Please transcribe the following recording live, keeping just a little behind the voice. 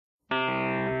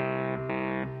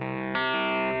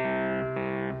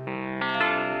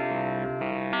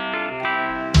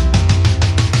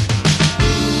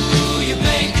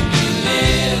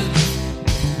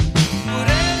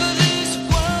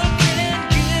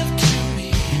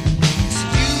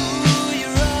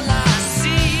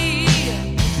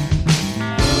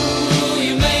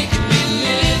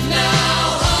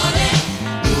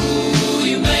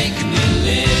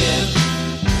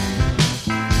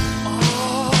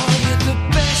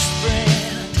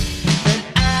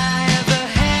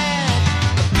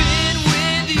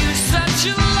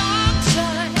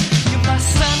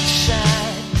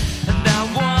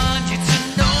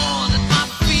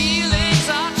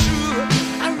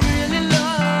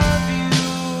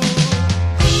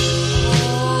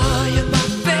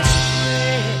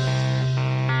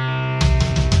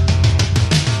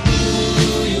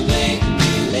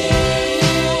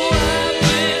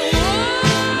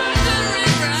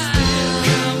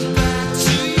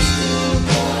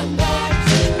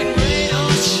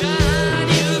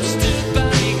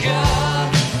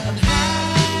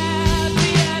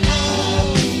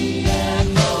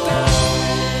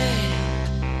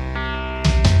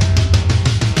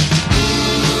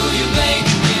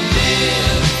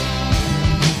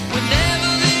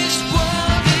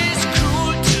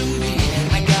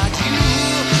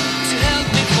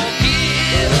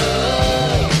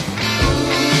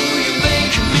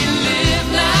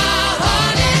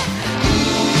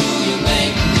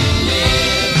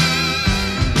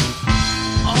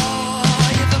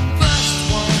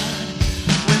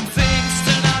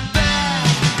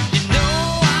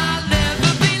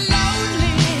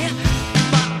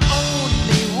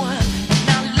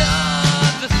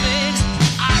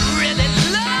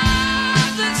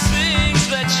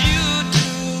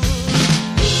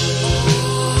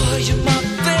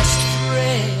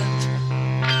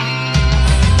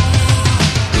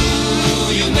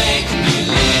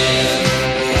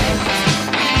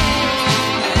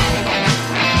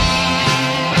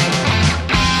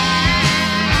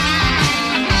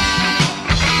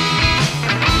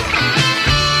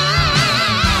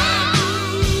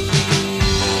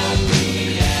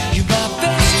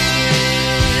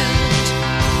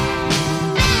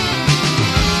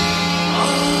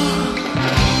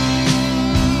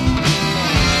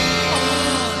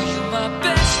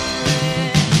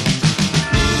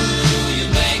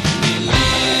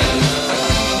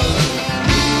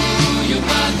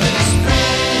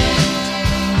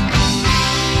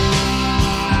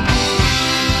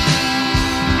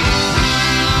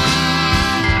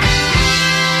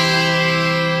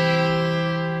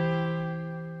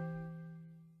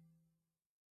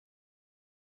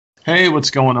Hey, what's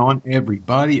going on,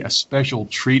 everybody? A special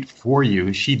treat for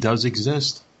you. She does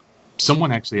exist.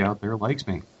 Someone actually out there likes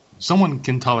me. Someone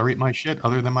can tolerate my shit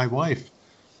other than my wife.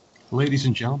 Ladies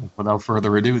and gentlemen, without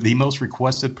further ado, the most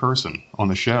requested person on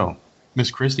the show, Miss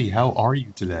Christy. How are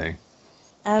you today?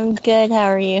 I'm good. How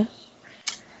are you?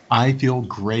 I feel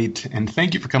great, and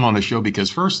thank you for coming on the show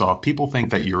because first off, people think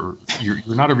that you're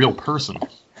not a real person.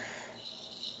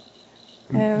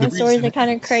 The My stories are reason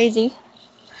kind of crazy.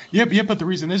 Yep, but the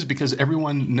reason is because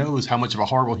everyone knows how much of a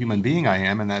horrible human being I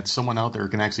am, and that someone out there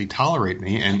can actually tolerate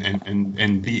me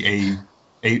and be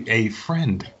a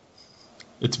friend.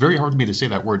 It's very hard for me to say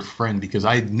that word friend because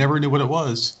I never knew what it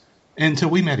was until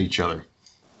we met each other.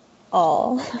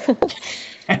 Oh,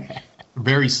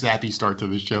 Very sappy start to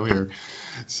the show here.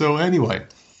 So anyway,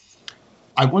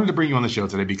 I wanted to bring you on the show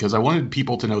today because I wanted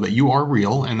people to know that you are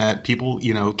real and that people,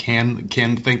 can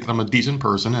think that I'm a decent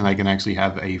person and I can actually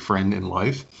have a friend in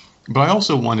life. But I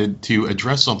also wanted to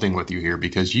address something with you here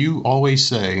because you always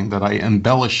say that I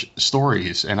embellish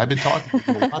stories, and I've been talking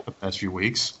to you a lot the past few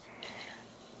weeks.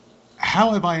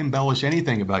 How have I embellished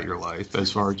anything about your life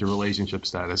as far as your relationship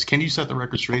status? Can you set the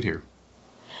record straight here?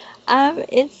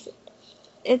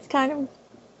 it's kind of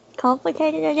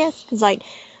complicated, I guess, because like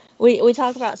we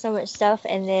talk about so much stuff,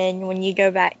 and then when you go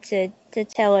back to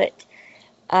tell it,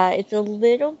 it's a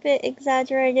little bit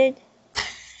exaggerated.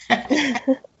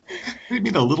 Maybe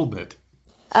a little bit.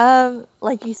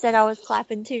 Like you said, I was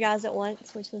clapping two guys at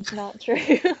once, which was not true.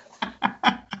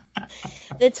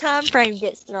 The time frame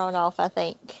gets thrown off, I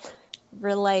think,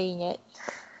 relaying it.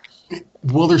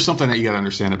 Well, there's something that you got to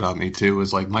understand about me too.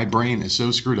 Is like my brain is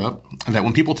so screwed up that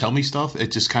when people tell me stuff,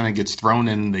 it just kind of gets thrown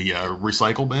in the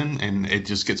recycle bin and it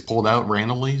just gets pulled out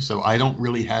randomly. So I don't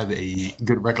really have a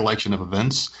good recollection of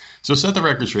events. So set the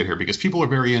record straight here because people are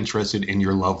very interested in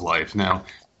your love life. Now,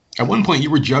 at one point,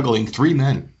 you were juggling three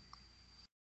men.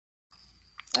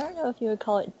 I don't know if you would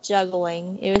call it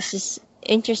juggling. It was just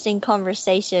interesting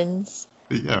conversations.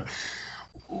 Yeah.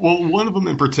 Well, one of them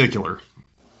in particular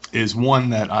is one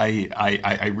that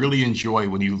I really enjoy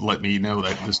when you let me know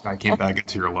that this guy came back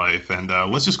into your life. And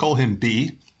let's just call him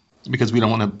B because we don't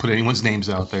want to put anyone's names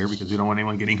out there because we don't want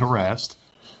anyone getting harassed.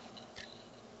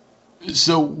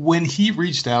 So when he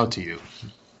reached out to you,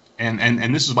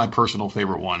 and this is my personal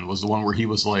favorite one, was the one where he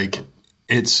was like,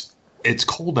 it's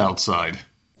cold outside.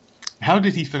 How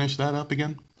did he finish that up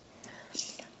again?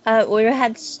 We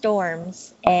had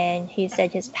storms, and he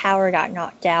said his power got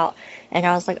knocked out, and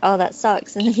I was like, "Oh, that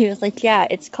sucks." And he was like, "Yeah,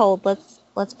 it's cold.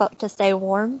 Let's vote to stay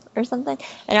warm or something."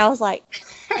 And I was like,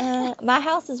 "My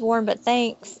house is warm, but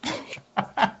thanks."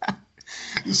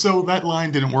 So that line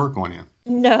didn't work on you.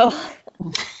 No,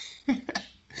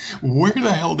 Where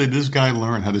the hell did this guy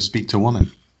learn how to speak to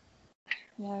women?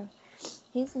 no,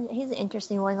 he's an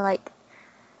interesting one. Like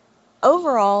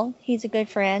overall, he's a good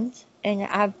friend, and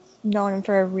I've known him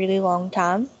for a really long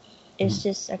time. It's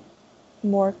just a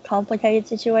more complicated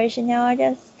situation now, I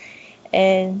guess.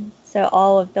 And so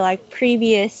all of the like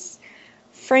previous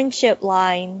friendship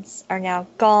lines are now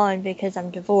gone because I'm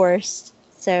divorced.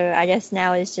 So I guess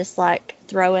now it's just like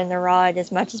throw in the rod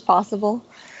as much as possible.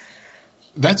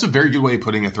 That's a very good way of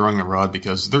putting it, throwing the rod,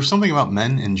 because there's something about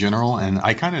men in general, and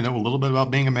I kind of know a little bit about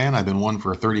being a man. I've been one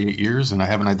for 38 years, and I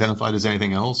haven't identified as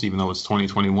anything else, even though it's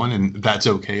 2021, and that's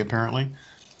okay, apparently.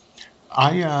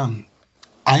 I, um,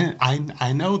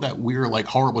 I know that we're like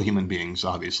horrible human beings,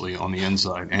 obviously, on the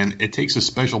inside, and it takes a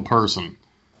special person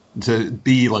to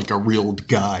be like a real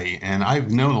guy. And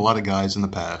I've known a lot of guys in the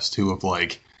past who have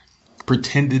like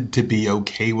pretended to be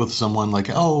okay with someone like,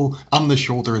 oh, I'm the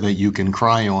shoulder that you can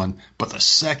cry on. But the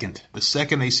second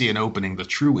they see an opening, the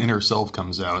true inner self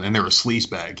comes out and they're a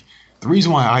sleazebag. The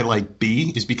reason why I like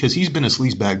B is because he's been a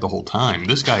sleazebag the whole time.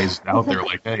 This guy is out there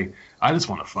like, hey, I just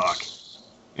want to fuck.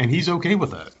 And he's okay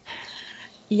with that.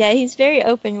 Yeah, he's very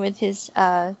open with his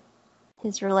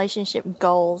relationship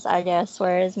goals, I guess,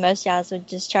 whereas most guys would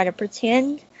just try to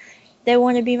pretend they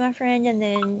want to be my friend and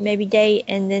then maybe date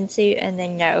and then see and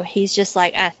then no. He's just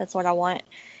like, ah, that's what I want.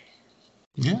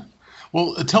 Yeah.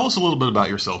 Well, tell us a little bit about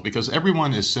yourself because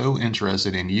everyone is so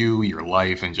interested in you, your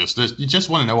life, and just you just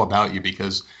want to know about you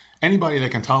because anybody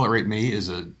that can tolerate me is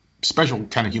a special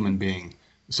kind of human being.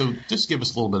 So just give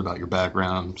us a little bit about your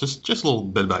background, just a little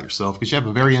bit about yourself because you have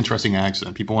a very interesting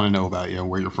accent. People want to know about you,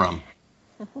 where you're from.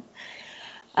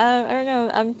 I don't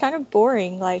know. I'm kind of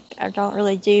boring. Like I don't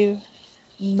really do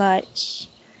much.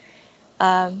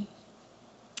 Um,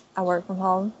 I work from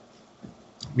home.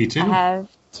 Me I too. have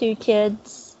two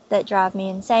kids that drive me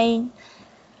insane.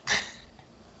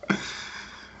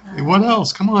 What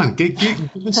else? Come on, give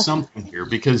us something here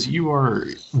because you are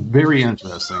very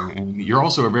interesting and you're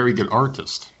also a very good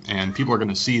artist. And people are going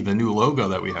to see the new logo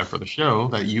that we have for the show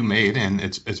that you made, and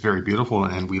it's very beautiful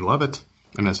and we love it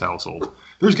in this household.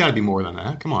 There's got to be more than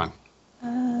that. Come on.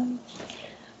 Um,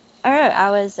 I don't know.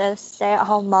 I was a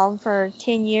stay-at-home mom for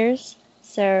 10 years,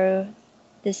 so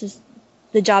this is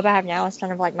the job I have now is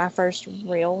kind of like my first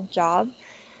real job.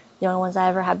 The only ones I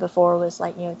ever had before was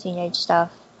like, teenage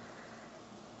stuff.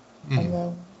 And Mm.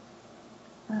 then,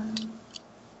 um,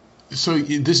 So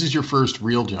this is your first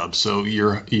real job. So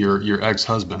your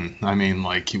ex-husband. I mean,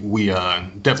 like we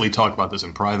definitely talked about this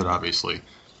in private. Obviously,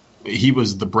 he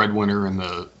was the breadwinner and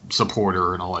the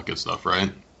supporter and all that good stuff,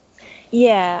 right?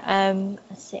 yeah,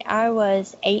 let's see, I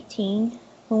was 18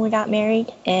 when we got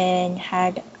married and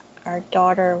had our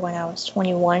daughter when I was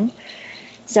 21.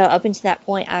 So up until that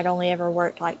point, I'd only ever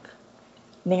worked like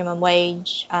minimum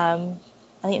wage.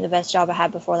 I think the best job I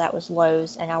had before that was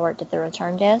Lowe's, and I worked at the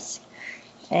return desk.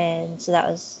 And so that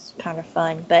was kind of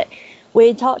fun. But we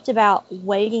had talked about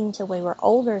waiting till we were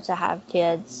older to have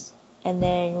kids. And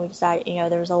then we decided,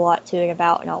 there was a lot to it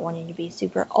about not wanting to be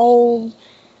super old,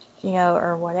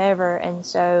 or whatever. And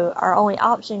so our only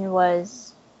option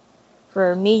was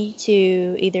for me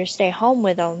to either stay home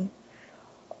with them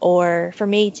or for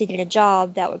me to get a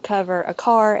job that would cover a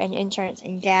car and insurance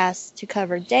and gas to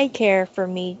cover daycare for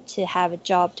me to have a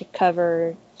job to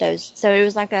cover those. So it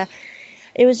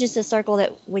was just a circle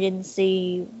that we didn't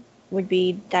see would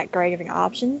be that great of an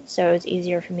option. So it was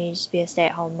easier for me to just be a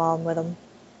stay-at-home mom with them.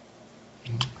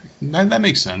 That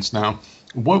makes sense. Now,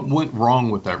 what went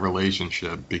wrong with that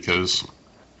relationship? Because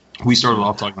we started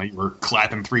off talking about you were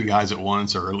clapping three guys at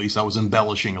once, or at least I was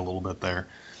embellishing a little bit there.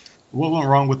 What went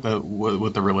wrong with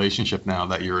the relationship now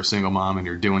that you're a single mom and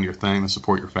you're doing your thing to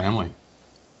support your family?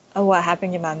 Oh, what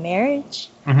happened in my marriage?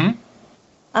 Mm-hmm.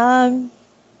 Um,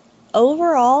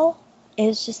 Overall,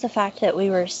 it's just the fact that we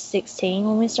were 16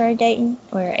 when we started dating.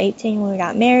 We were 18 when we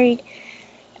got married.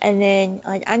 And then,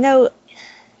 like, I know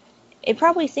it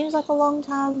probably seems like a long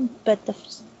time, but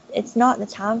it's not the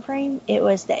time frame. It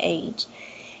was the age.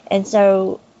 And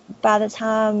so by the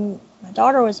time my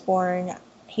daughter was born,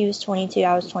 he was 22,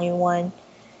 I was 21.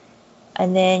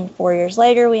 And then 4 years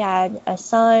later, we had a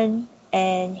son,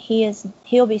 and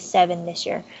he'll be 7 this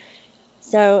year.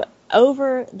 So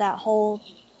over that whole,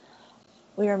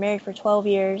 we were married for 12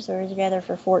 years, we were together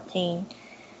for 14.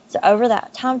 So over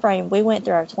that time frame, we went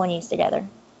through our 20s together.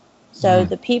 So Mm-hmm.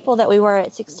 the people that we were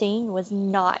at 16 was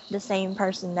not the same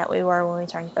person that we were when we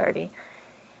turned 30.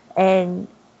 And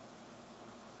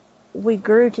we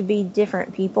grew to be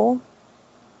different people.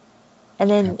 And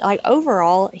then, like,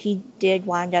 overall, he did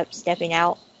wind up stepping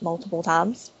out multiple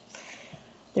times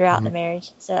throughout the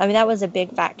marriage. So, I mean, that was a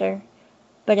big factor.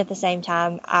 But at the same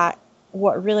time,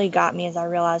 what really got me is I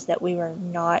realized that we were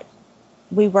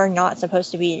not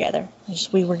supposed to be together.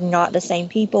 We were not the same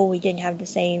people. We didn't have the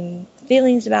same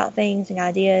feelings about things and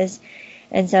ideas.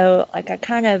 And so, like, I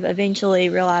kind of eventually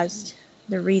realized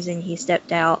the reason he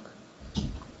stepped out.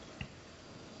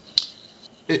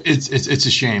 It's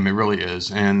a shame. It really is.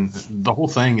 And the whole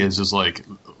thing is like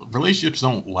relationships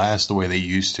don't last the way they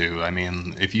used to. I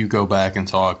mean, if you go back and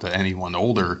talk to anyone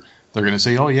older, they're going to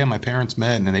say, oh, yeah, my parents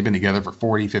met and they've been together for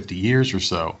 40, 50 years or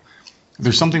so.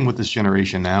 There's something with this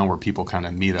generation now where people kind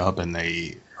of meet up and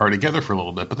they are together for a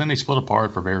little bit, but then they split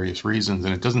apart for various reasons.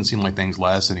 And it doesn't seem like things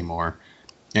last anymore.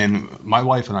 And my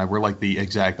wife and I, we're like the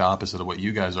exact opposite of what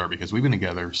you guys are because we've been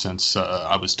together since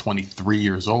I was 23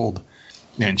 years old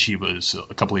and she was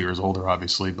a couple of years older,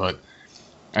 obviously. But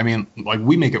I mean, like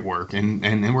we make it work, and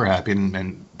we're happy,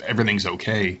 and everything's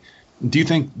okay. Do you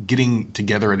think getting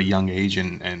together at a young age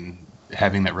and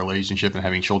having that relationship and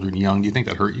having children young, do you think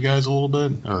that hurt you guys a little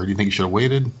bit, or do you think you should have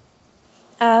waited?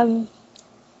 Um,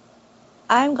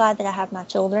 I'm glad that I have my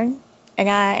children, and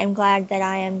I am glad that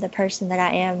I am the person that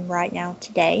I am right now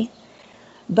today.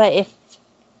 But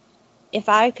if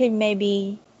I could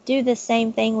maybe do the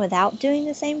same thing without doing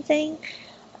the same thing,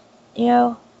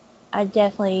 I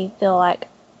definitely feel like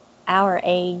our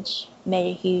age made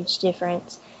a huge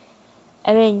difference.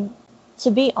 I mean,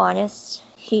 to be honest,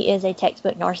 he is a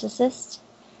textbook narcissist.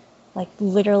 Like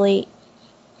literally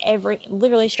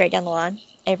straight down the line,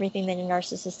 everything that a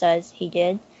narcissist does, he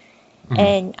did. Mm-hmm.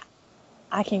 And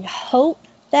I can hope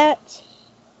that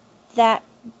that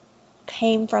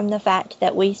came from the fact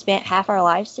that we spent half our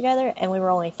lives together and we were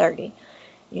only 30.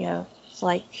 It's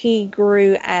like he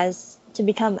grew as to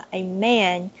become a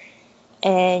man,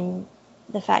 and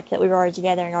the fact that we were already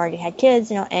together and already had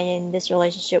kids, and this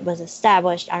relationship was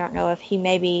established, I don't know if he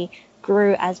maybe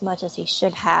grew as much as he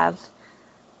should have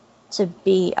to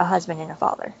be a husband and a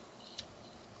father.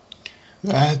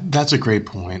 That's a great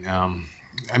point.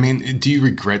 I mean, do you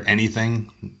regret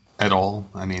anything at all?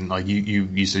 I mean, like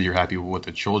you said you're happy with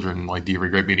the children. Like, do you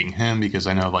regret meeting him? Because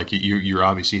I know, like, you're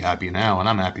obviously happy now, and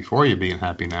I'm happy for you being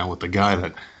happy now with the guy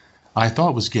that I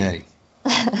thought was gay.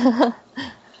 Do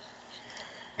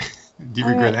you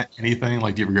All right. regret anything?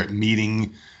 Like, do you regret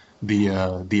meeting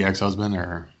the ex-husband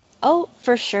or? Oh,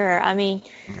 for sure. I mean,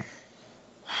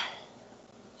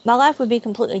 my life would be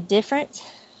completely different,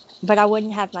 but I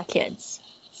wouldn't have my kids.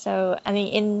 So, I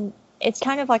mean, it's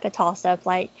kind of like a toss up.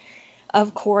 Like,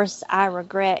 of course, I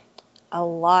regret a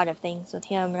lot of things with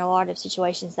him and a lot of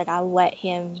situations that I let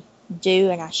him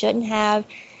do and I shouldn't have.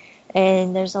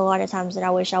 And there's a lot of times that I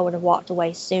wish I would have walked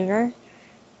away sooner.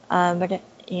 But,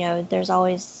 there's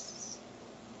always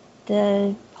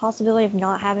the possibility of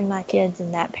not having my kids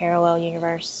in that parallel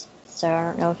universe. So I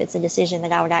don't know if it's a decision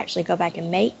that I would actually go back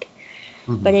and make.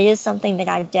 But Mhm. it is something that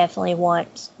I definitely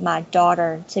want my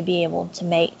daughter to be able to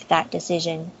make that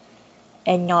decision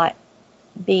and not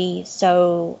be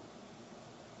so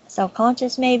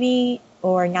self-conscious maybe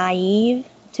or naive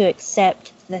to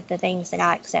accept the things that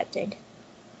I accepted.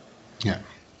 Yeah.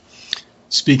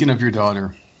 Speaking of your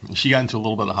daughter, she got into a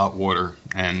little bit of hot water,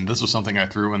 and this was something I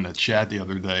threw in the chat the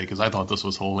other day because I thought this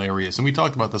was hilarious, and we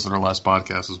talked about this in our last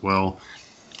podcast as well.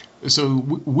 So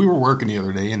we were working the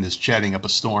other day and just chatting up a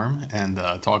storm and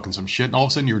talking some shit, and all of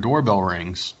a sudden your doorbell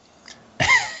rings,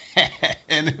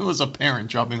 and it was a parent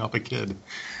dropping off a kid.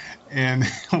 And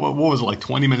what was it, like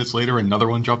 20 minutes later, another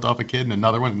one dropped off a kid, and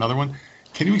another one, another one.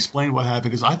 Can you explain what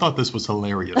happened? Because I thought this was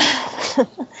hilarious.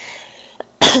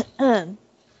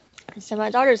 So my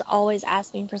daughter's always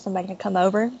asking for somebody to come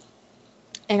over,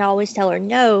 and I always tell her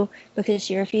no because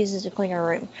she refuses to clean her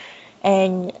room.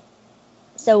 And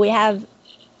so we have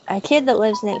a kid that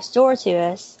lives next door to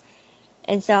us,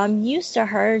 and so I'm used to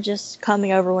her just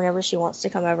coming over whenever she wants to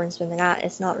come over and spend the night.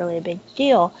 It's not really a big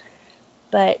deal.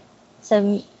 But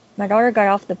so my daughter got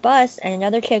off the bus, and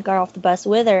another kid got off the bus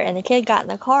with her, and the kid got in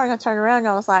the car, and I turned around and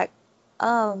I was like,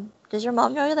 does your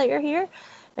mom know that you're here?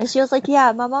 And she was like,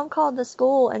 yeah, my mom called the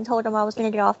school and told them I was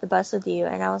going to get off the bus with you.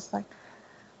 And I was like,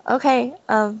 okay,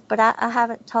 but I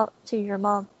haven't talked to your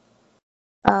mom.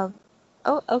 Um,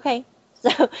 oh, okay.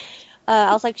 So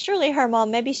I was like, surely her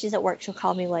mom, maybe she's at work. She'll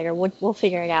call me later. We'll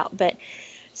figure it out. But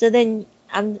so then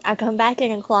I come back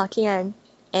in and clock in,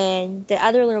 and the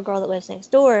other little girl that lives next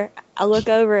door, I look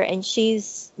over and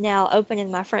she's now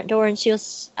opening my front door, and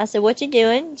I said, what you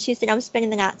doing? She said, I'm spending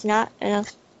the night tonight. And I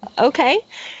was, okay.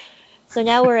 So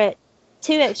now we're at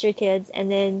two extra kids, and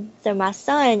then so my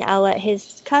son, I let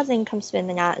his cousin come spend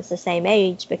the night. It's the same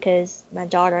age because my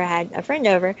daughter had a friend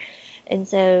over, and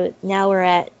so now we're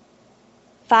at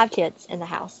five kids in the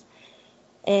house.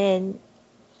 And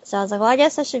so I was like, well, I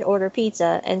guess I should order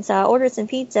pizza. And so I ordered some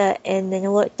pizza, and then I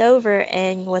looked over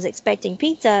and was expecting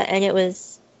pizza, and it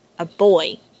was a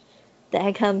boy that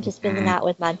had come to spend the Mm. night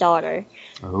with my daughter.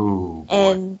 Oh boy.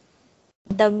 And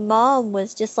the mom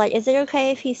was just like, is it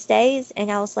okay if he stays? And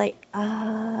I was like,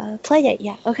 play date.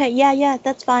 Yeah. Okay. Yeah. Yeah.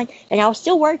 That's fine. And I was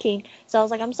still working. So I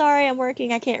was like, I'm sorry, I'm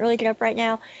working. I can't really get up right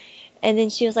now. And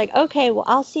then she was like, okay, well,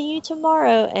 I'll see you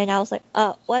tomorrow. And I was like,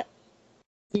 what?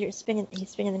 He's spending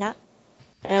the night?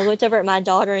 And I looked over at my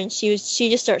daughter, and she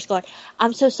just starts going,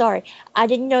 I'm so sorry. I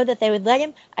didn't know that they would let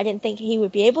him. I didn't think he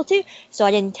would be able to. So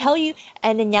I didn't tell you.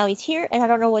 And then now he's here, and I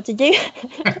don't know what to do.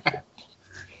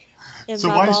 And So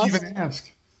my why did she boss even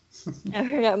ask? I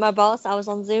heard at my boss, I was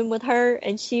on Zoom with her,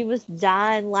 and she was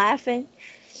dying laughing.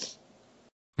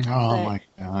 Oh But my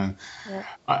god. yeah,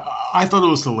 I thought it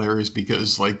was hilarious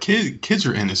because like kids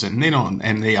are innocent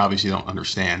and they obviously don't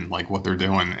understand like what they're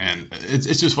doing, and it's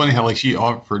just funny how like she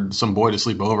offered some boy to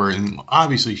sleep over, and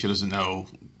obviously she doesn't know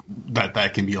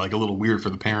that can be like a little weird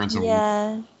for the parents, and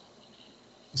yeah,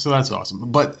 so that's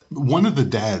awesome. But one of the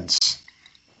dads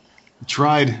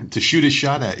tried to shoot his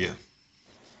shot at you.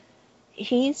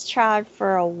 he's tried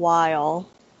for a while,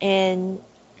 and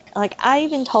like I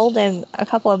even told him a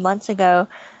couple of months ago,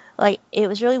 like it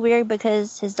was really weird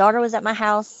because his daughter was at my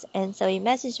house, and so he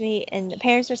messaged me, and the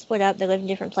parents are split up. They live in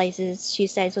different places. She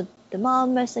stays with the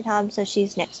mom most of the time, so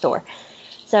she's next door.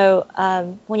 So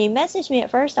when he messaged me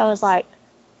at first, I was like,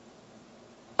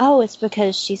 oh, it's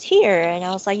because she's here. And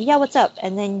I was like, yeah, what's up?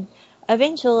 And then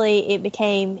eventually it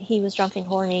became he was drunk and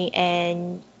horny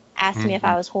and asked me if Hmm.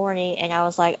 I was horny. And I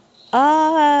was like,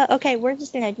 okay, we're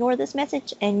just going to ignore this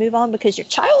message and move on because your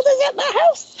child is at my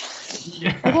house.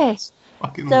 Yeah. Okay.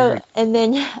 Fucking So, weird. and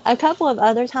then a couple of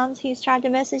other times he's tried to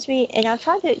message me, and I've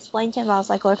tried to explain to him, I was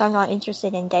like, look, I'm not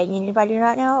interested in dating anybody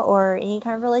right now or any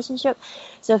kind of relationship.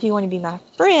 So if you want to be my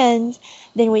friend,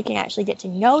 then we can actually get to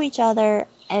know each other,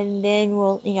 and then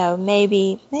we'll,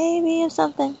 maybe if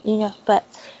something, But,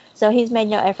 so he's made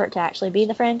no effort to actually be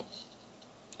the friend.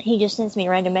 He just sends me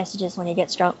random messages when he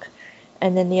gets drunk.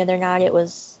 And then the other night it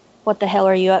was, what the hell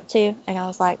are you up to? And I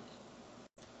was like,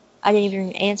 I didn't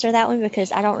even answer that one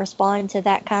because I don't respond to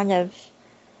that kind of,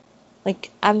 like,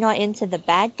 I'm not into the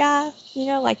bad guy,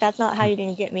 like that's not how you're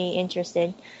going to get me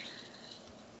interested.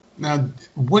 Now,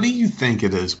 what do you think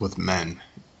it is with men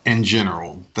in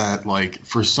general that, like,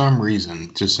 for some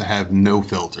reason, just have no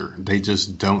filter? They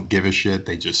just don't give a shit.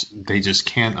 They just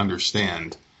can't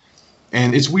understand.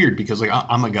 And it's weird because, like,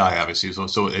 I'm a guy, obviously,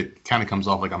 so it kind of comes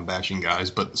off like I'm bashing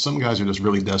guys. But some guys are just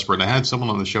really desperate. I had someone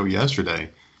on the show yesterday,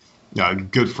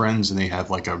 good friends, and they have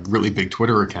like a really big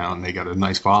Twitter account, and they got a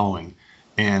nice following.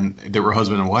 And they were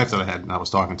husband and wife that I had, and I was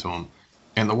talking to them.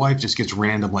 And the wife just gets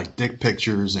random like dick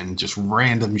pictures and just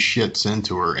random shit sent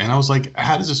to her. And I was like,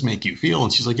 how does this make you feel?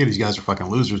 And she's like, yeah, these guys are fucking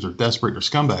losers. They're desperate. They're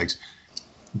scumbags.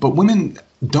 But women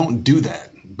don't do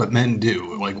that, but men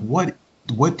do. Like, what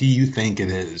do you think it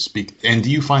is? And do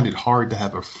you find it hard to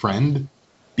have a friend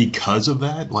because of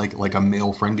that? Like a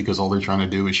male friend because all they're trying to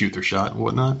do is shoot their shot and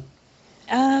whatnot?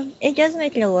 It does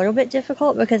make it a little bit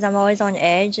difficult because I'm always on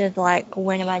edge of like,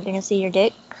 when am I going to see your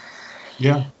dick?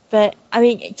 Yeah. But I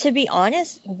mean, to be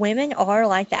honest, women are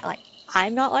like that. Like,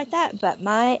 I'm not like that, but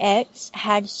my ex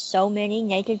had so many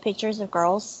naked pictures of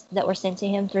girls that were sent to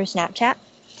him through Snapchat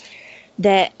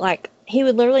that, like, he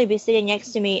would literally be sitting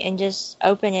next to me and just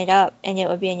open it up and it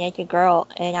would be a naked girl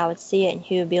and I would see it and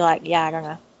he would be like, yeah, I don't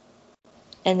know.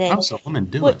 And then, How some women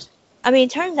do what, it. I mean,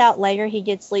 it turns out later he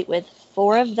did sleep with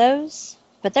 4 of those,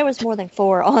 but there was more than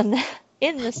 4 on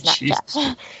in the Jesus.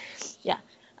 Snapchat. Yeah.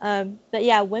 But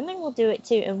yeah, women will do it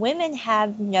too. And women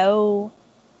have no,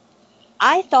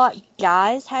 I thought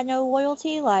guys had no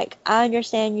loyalty. Like, I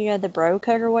understand, the bro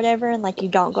code or whatever, and like, you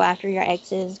don't go after your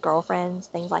exes, girlfriends,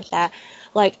 things like that.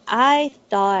 Like, I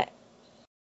thought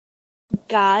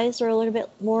guys are a little bit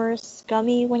more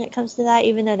scummy when it comes to that,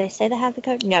 even though they say they have the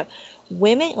code. No.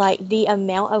 Women, like, the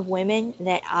amount of women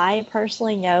that I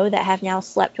personally know that have now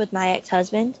slept with my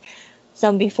ex-husband,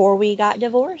 some before we got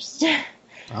divorced,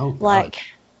 Oh God. like,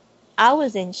 I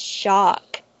was in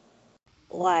shock.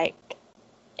 Like,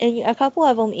 and a couple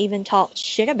of them even talked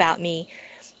shit about me.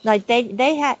 Like,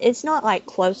 they had, it's not like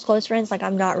close friends. Like,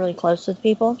 I'm not really close with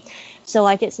people. So,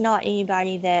 like, it's not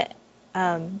anybody that,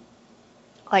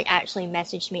 like, actually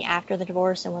messaged me after the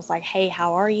divorce and was like, hey,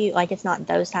 how are you? Like, it's not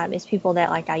those types. It's people that,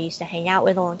 like, I used to hang out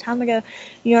with a long time ago,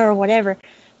 or whatever.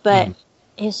 But Mhm.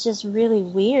 it's just really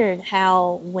weird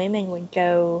how women would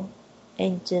go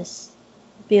and just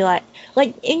be like,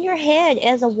 in your head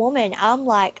as a woman, I'm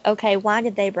like, okay, why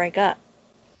did they break up?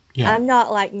 Yeah. I'm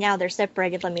not like, now they're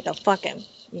separated, let me go fuck him.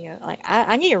 Like,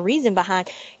 I need a reason behind.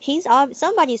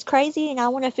 Somebody's crazy, and I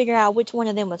want to figure out which one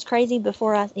of them was crazy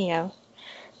before I don't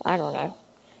know.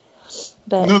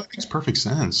 But No, that makes perfect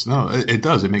sense. No, it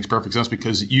does. It makes perfect sense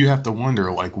because you have to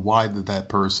wonder, like, why did that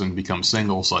person become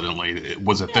single suddenly?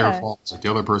 Was it their yeah, fault? Was it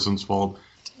the other person's fault?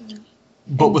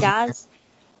 But and with guys,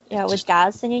 with just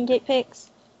guys sending dick pics,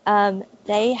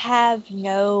 they have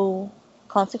no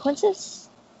consequences.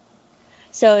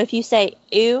 So if you say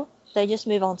ew, they just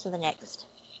move on to the next.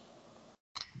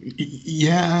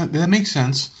 yeah, that makes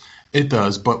sense. It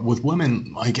does. But with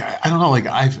women, like, I don't know, like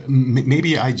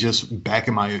maybe I just back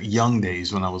in my young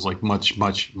days when I was like much,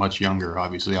 much, much younger.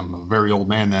 Obviously, I'm a very old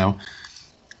man now.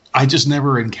 I just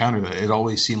never encountered it. It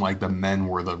always seemed like the men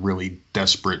were the really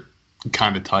desperate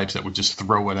kind of types that would just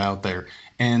throw it out there.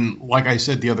 And like I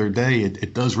said the other day,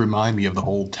 it does remind me of the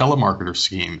whole telemarketer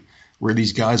scheme where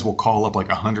these guys will call up like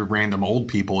 100 random old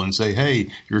people and say,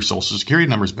 hey, your social security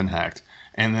number's been hacked.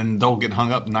 And then they'll get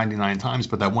hung up 99 times.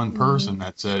 But that one Mm-hmm. person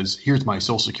that says, here's my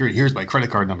social security, here's my credit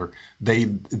card number, they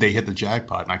hit the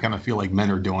jackpot. And I kind of feel like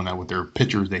men are doing that with their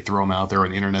pictures. They throw them out there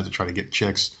on the internet to try to get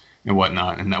chicks and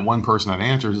whatnot. And that one person that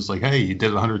answers is like, hey, you did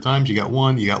it 100 times, you got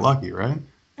one, you got lucky, right?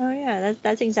 Oh yeah,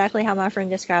 that's exactly how my friend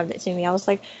described it to me. I was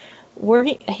like,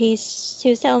 he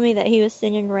was telling me that he was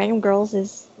sending random girls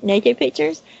his naked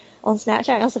pictures on Snapchat.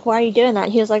 And I was like, why are you doing that?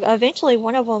 And he was like, eventually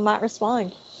one of them might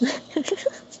respond.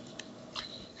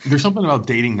 There's something about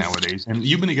dating nowadays, and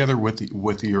you've been together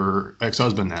with your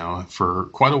ex-husband now for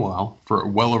quite a while, for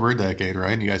well over a decade,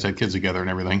 right? And you guys had kids together and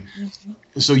everything. Mhm.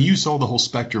 So you saw the whole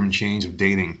spectrum and change of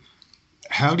dating.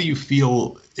 How do you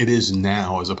feel it is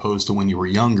now as opposed to when you were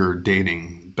younger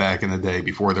dating back in the day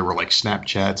before there were like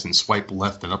Snapchats and swipe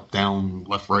left and up, down,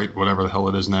 left, right, whatever the hell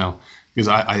it is now? Because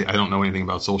I don't know anything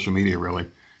about social media really.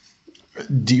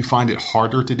 Do you find it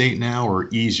harder to date now or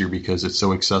easier because it's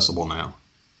so accessible now?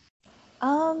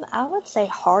 I would say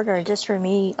harder just for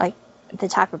me, like the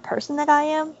type of person that I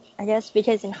am, I guess,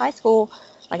 because in high school,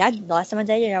 like last time I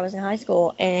dated, I was in high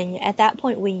school, and at that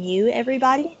point we knew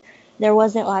everybody. There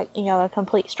wasn't like, a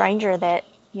complete stranger that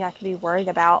you have to be worried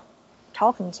about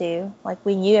talking to. Like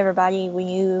we knew everybody,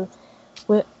 we,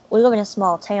 we live in a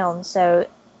small town, so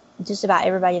just about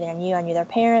everybody that I knew their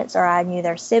parents or I knew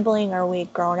their sibling or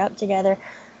we'd grown up together.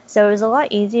 So it was a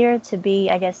lot easier to be,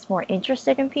 I guess, more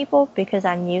interested in people because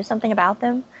I knew something about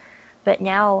them. But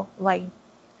now, like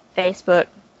Facebook,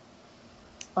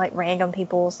 like random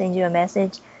people will send you a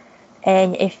message,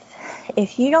 and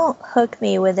if you don't hook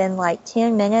me within like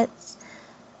 10 minutes,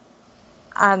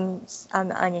 I'm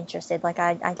uninterested. Like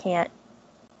I can't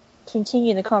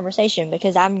continue the conversation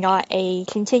because I'm not a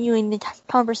continuing the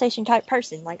conversation type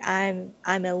person. Like I'm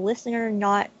a listener,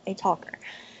 not a talker.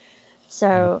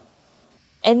 So,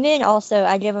 and then also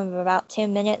I give them about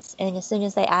 10 minutes, and as soon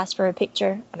as they ask for a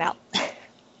picture, I'm out.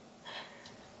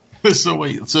 So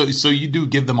wait, so you do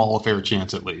give them all a fair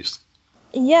chance at least.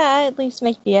 Yeah, I at least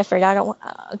make the effort. I don't,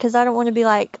 because I don't want to be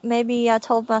like, maybe I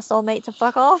told my soulmate to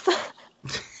fuck off.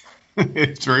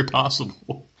 It's very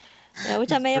possible. Yeah,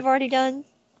 which I may have already done.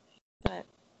 But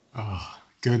Oh,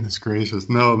 goodness gracious.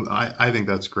 No, I think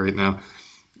that's great. Now,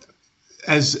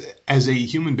 as a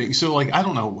human being, so like I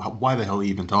don't know why the hell you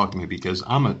even talk to me because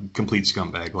I'm a complete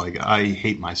scumbag. Like I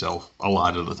hate myself a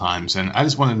lot of the times, and I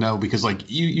just want to know because like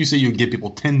you say you give people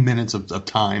 10 minutes of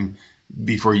time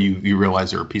before you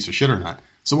realize they're a piece of shit or not.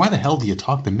 So why the hell do you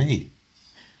talk to me?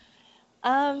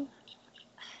 um,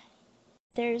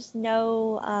 there's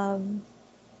no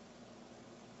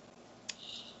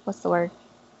what's the word?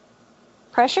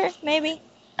 Pressure, maybe.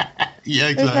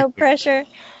 Yeah, There's no exactly. pressure.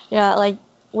 Yeah, like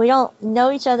we don't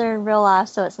know each other in real life,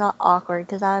 so it's not awkward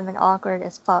because I'm an awkward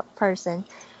as fuck person.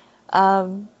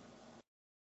 Um,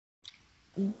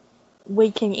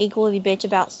 we can equally bitch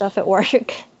about stuff at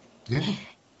work. Yeah.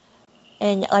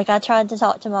 And like I tried to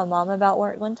talk to my mom about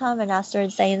work one time, and I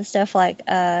started saying stuff like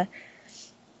POC,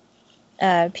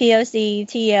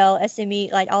 TL,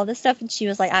 SME, like all this stuff, and she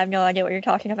was like, "I have no idea what you're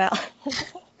talking about."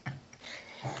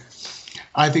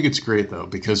 I think it's great though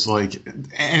because like,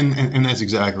 and that's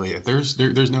exactly it.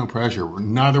 There's no pressure.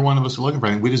 Neither one of us are looking for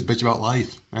anything. We just bitch about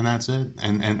life, and that's it.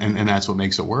 And that's what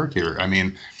makes it work here. I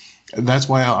mean, that's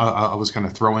why I was kind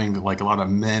of throwing like a lot of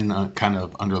men kind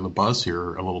of under the bus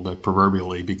here a little bit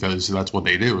proverbially because that's what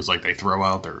they do. Is like they throw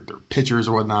out their pictures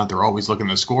or whatnot. They're always looking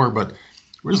to score, but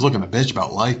we're just looking to bitch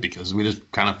about life because we just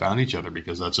kind of found each other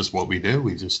because that's just what we do.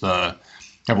 We just have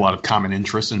a lot of common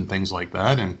interests and things like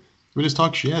that, and we just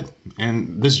talk shit.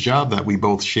 And this job that we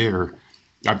both share,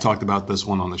 I've talked about this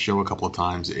one on the show a couple of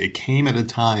times. It came at a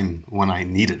time when I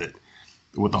needed it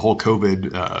with the whole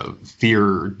COVID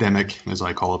fear-demic, as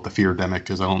I call it, the fear-demic,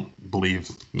 because I don't believe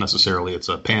necessarily it's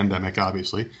a pandemic,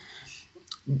 obviously.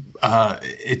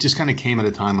 It just kind of came at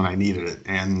a time when I needed it.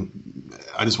 And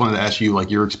I just wanted to ask you, like,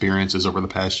 your experiences over the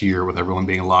past year with everyone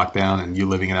being locked down and you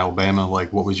living in Alabama.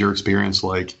 Like, what was your experience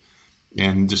like?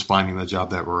 And just finding the job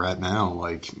that we're at now,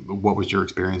 like, what was your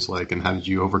experience like and how did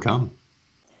you overcome?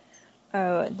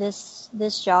 Oh, this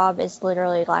job is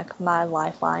literally like my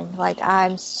lifeline. Like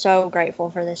I'm so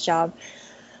grateful for this job.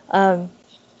 Um,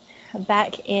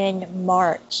 Back in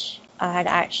March, I had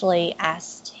actually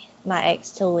asked my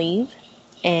ex to leave,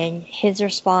 and his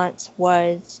response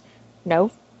was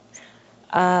no.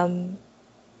 Um,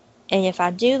 and if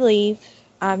I do leave,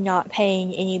 I'm not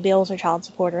paying any bills or child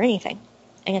support or anything.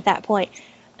 And at that point,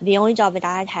 the only job that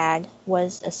I had had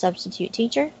was a substitute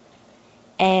teacher.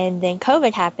 And then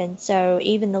COVID happened, so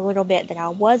even the little bit that I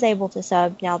was able to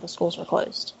sub, now the schools were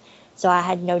closed. So I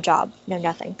had no job, no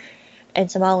nothing.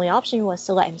 And so my only option was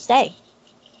to let him stay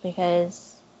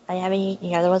because I didn't have any,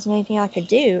 there wasn't anything I could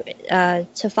do.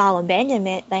 To file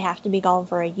abandonment, they have to be gone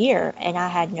for a year, and I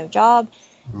had no job.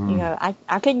 Mm.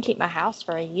 I couldn't keep my house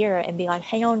for a year and be like,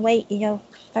 hang on, wait, gotta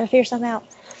figure something out.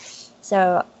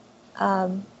 So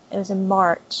it was in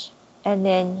March. And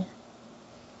then,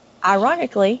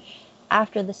 ironically,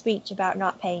 after the speech about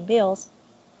not paying bills,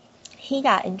 he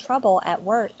got in trouble at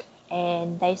work,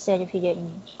 and they said if he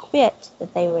didn't quit,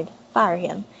 that they would fire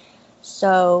him.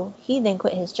 So he then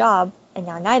quit his job, and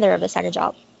now neither of us had a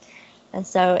job. And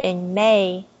so in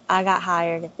May, I got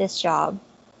hired at this job,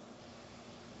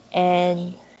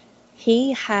 and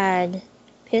he had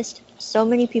pissed so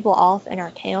many people off in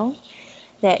our town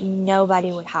that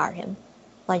nobody would hire him.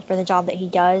 like for the job that he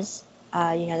does,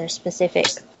 there's specific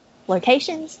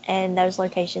locations, and those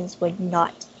locations would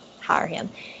not hire him.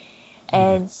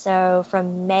 And so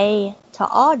from May to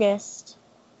August,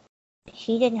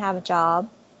 he didn't have a job,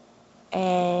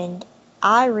 and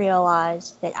I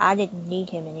realized that I didn't need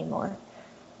him anymore,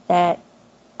 that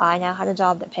I now had a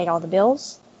job that paid all the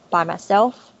bills by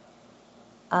myself.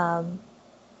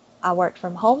 I worked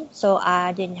from home, so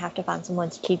I didn't have to find someone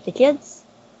to keep the kids.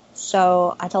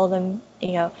 So I told him,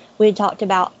 we had talked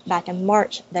about back in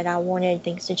March that I wanted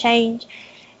things to change.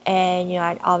 And,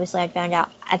 I'd found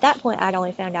out, at that point, I'd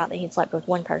only found out that he'd slept with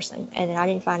one person. And then I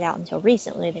didn't find out until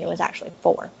recently that it was actually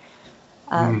 4.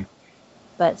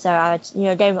 But so I,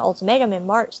 gave him an ultimatum in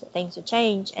March that things would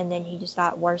change. And then he just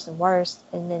got worse and worse.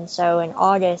 And then so in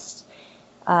August,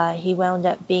 he wound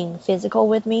up being physical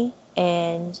with me.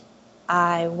 And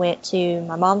I went to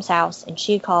my mom's house, and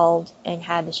she called and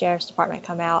had the sheriff's department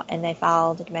come out, and they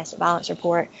filed the domestic violence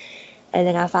report. And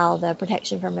then I filed the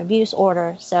protection from abuse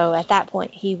order. So at that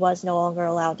point, he was no longer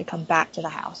allowed to come back to the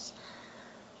house.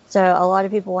 So a lot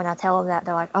of people, when I tell them that,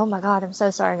 they're like, "Oh my God, I'm so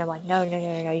sorry." And I'm like, no,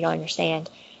 you don't understand.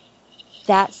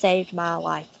 That saved my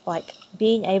life. Like,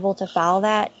 being able to file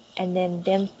that, and then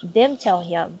them tell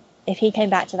him if he came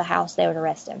back to the house, they would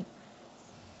arrest him.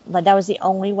 Like, that was the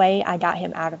only way I got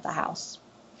him out of the house.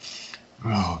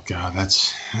 Oh God,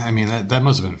 that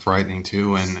must have been frightening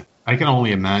too. And I can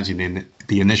only imagine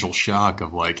the initial shock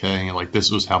of like, hey, like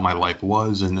this was how my life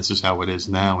was, and this is how it is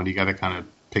now, and you got to kind of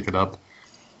pick it up,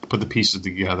 put the pieces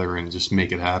together, and just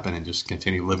make it happen, and just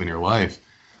continue living your life.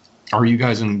 Are you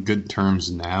guys in good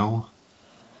terms now?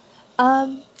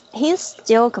 He's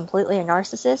still completely a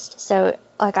narcissist. So,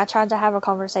 like, I tried to have a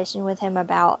conversation with him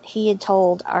about, he had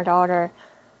told our daughter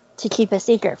to keep a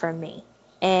secret from me.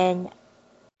 And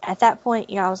at that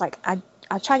point, I was like, I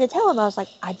tried to tell him, I was like,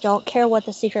 I don't care what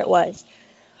the secret was.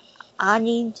 I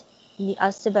need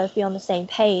us to both be on the same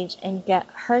page and get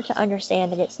her to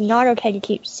understand that it's not okay to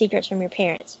keep secrets from your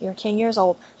parents. You're 10 years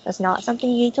old. That's not something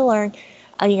you need to learn.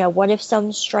 What if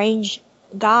some strange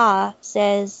guy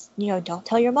says, don't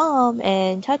tell your mom,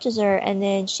 and touches her, and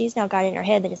then she's now got it in her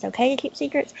head that it's okay to keep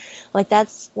secrets? Like,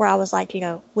 that's where I was like,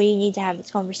 we need to have this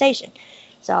conversation.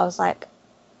 So I was like,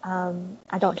 I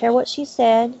don't care what she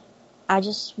said. I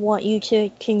just want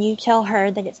can you tell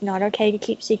her that it's not okay to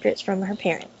keep secrets from her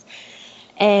parents?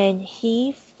 And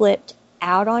he flipped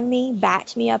out on me,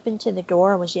 backed me up into the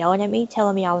door, and was yelling at me,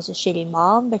 telling me I was a shitty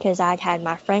mom because I'd had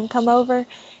my friend come over,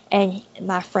 and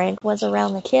my friend was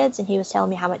around the kids, and he was telling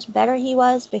me how much better he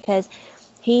was because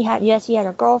he had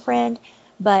a girlfriend,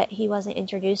 but he wasn't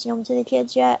introducing them to the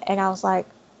kids yet. And I was like,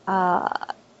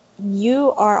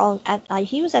 you are on,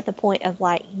 he was at the point of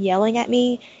like yelling at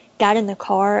me, got in the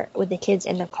car with the kids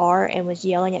in the car and was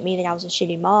yelling at me that I was a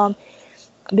shitty mom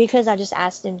because I just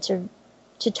asked him to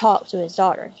talk to his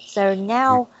daughter. So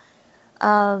now,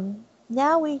 I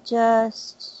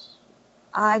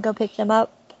go pick them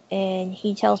up, and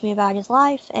he tells me about his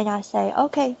life, and I say,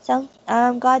 okay, so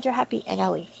I'm glad you're happy, and I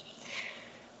leave.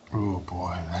 Oh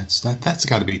boy, that's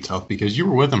got to be tough because you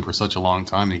were with him for such a long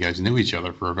time. And you guys knew each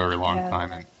other for a very long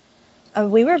time. And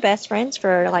we were best friends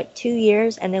for like 2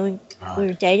 years, and then we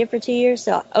were dated for 2 years.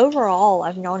 So overall,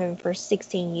 I've known him for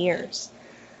 16 years.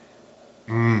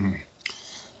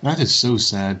 That is so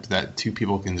sad that two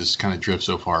people can just kind of drift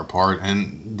so far apart.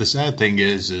 And the sad thing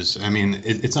is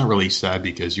it's not really sad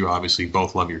because you obviously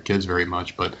both love your kids very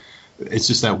much, but it's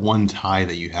just that one tie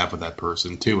that you have with that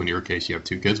person too. In your case, you have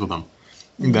 2 kids with them.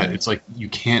 Mm-hmm. That it's like you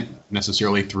can't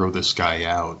necessarily throw this guy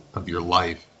out of your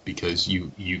life because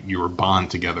you were bond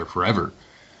together forever.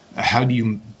 How do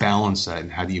you balance that,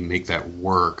 and how do you make that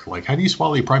work? Like, how do you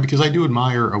swallow your pride? Because I do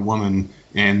admire a woman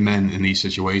and men in these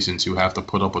situations who have to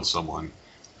put up with someone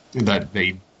that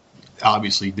they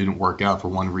obviously didn't work out for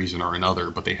one reason or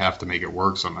another, but they have to make it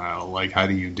work somehow. Like, how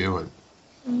do you do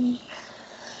it?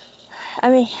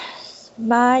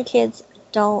 My kids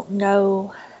don't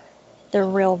know the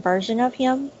real version of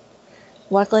him.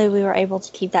 Luckily, we were able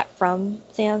to keep that from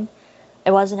them.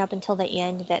 It wasn't up until the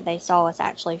end that they saw us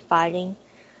actually fighting,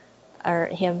 or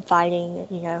him fighting,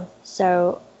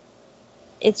 So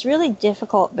it's really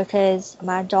difficult because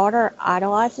my daughter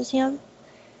idolizes him,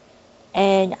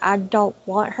 and I don't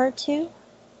want her to,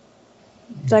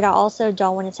 but I also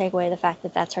don't want to take away the fact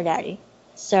that that's her daddy.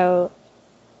 So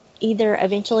either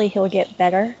eventually he'll get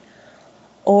better,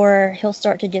 or he'll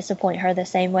start to disappoint her the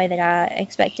same way that I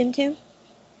expect him to,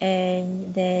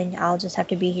 and then I'll just have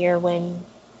to be here when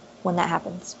that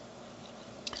happens.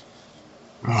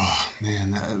 Oh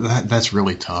man, that's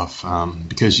really tough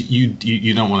because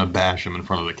you don't want to bash them in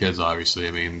front of the kids. Obviously,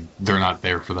 they're not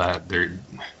there for that.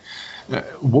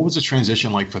 What was the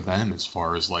transition like for them as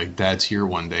far as like dad's here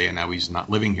one day and now he's not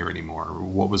living here anymore?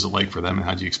 What was it like for them and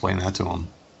how do you explain that to them?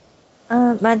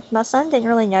 My son didn't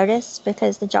really notice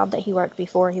because the job that he worked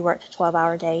before, he worked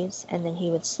 12-hour days, and then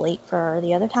he would sleep for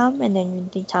the other time, and then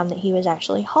the time that he was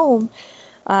actually home,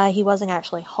 he wasn't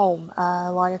actually home.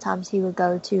 A lot of times he would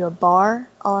go to a bar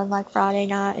on like Friday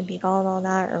night and be gone all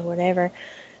night or whatever.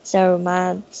 So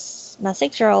my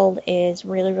 6-year old is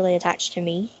really really attached to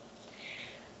me.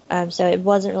 So it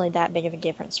wasn't really that big of a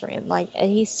difference for him. Like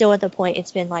he's still at the point.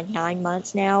 It's been like 9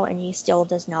 months now, and he still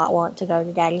does not want to go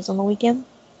to daddy's on the weekend.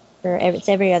 Or it's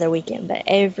every other weekend, but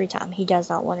every time he does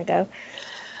not want to go.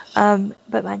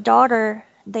 But my daughter,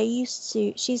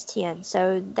 she's 10,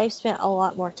 so they've spent a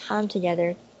lot more time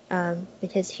together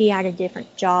because he had a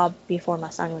different job before my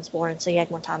son was born, so he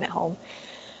had more time at home.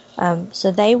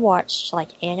 So they watched like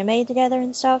anime together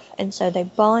and stuff, and so they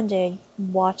bonded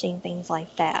watching things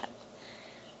like that.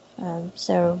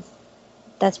 So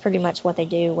that's pretty much what they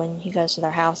do when he goes to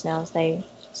their house now, is they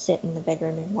sit in the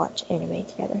bedroom and watch anime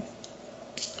together.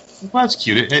 Well, that's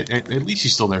cute. At least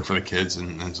he's still there for the kids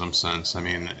in some sense. I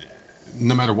mean,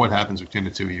 no matter what happens between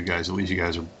the two of you guys, at least you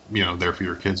guys are, there for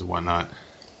your kids and whatnot.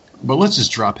 But let's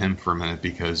just drop him for a minute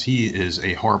because he is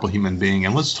a horrible human being.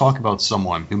 And let's talk about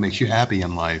someone who makes you happy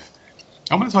in life.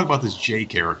 I'm going to talk about this Jay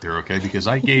character, okay? Because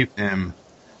I gave him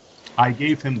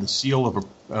the seal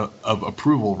of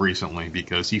approval recently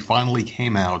because he finally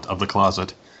came out of the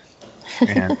closet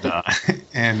and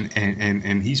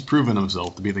and he's proven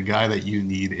himself to be the guy that you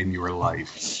need in your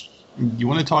life. You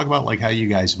want to talk about like how you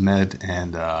guys met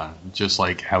and just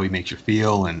like how he makes you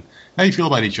feel and how you feel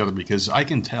about each other? Because I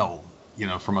can tell,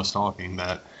 from us talking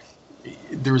that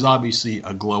there's obviously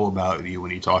a glow about you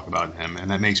when you talk about him, and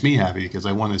that makes me happy because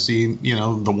I want to see,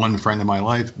 the one friend in my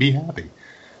life be happy.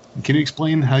 Can you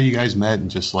explain how you guys met and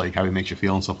just like how he makes you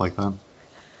feel and stuff like that?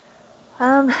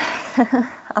 I'm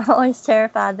always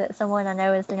terrified that someone I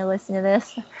know is going to listen to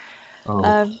this. Oh,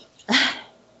 Um,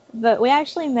 but we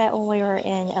actually met when we were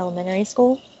in elementary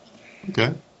school.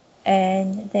 okay.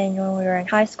 And then when we were in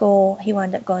high school, he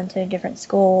wound up going to a different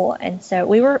school, and so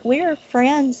we were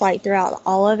friends like throughout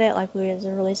all of it. Like we was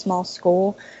a really small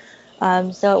school,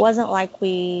 so it wasn't like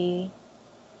we,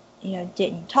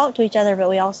 didn't talk to each other, but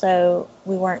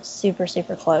we weren't super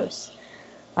super close.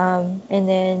 And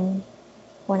then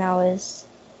when I was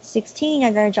 16,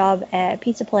 I got a job at a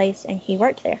pizza place, and he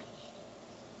worked there,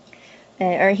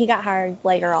 or he got hired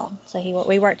later on, so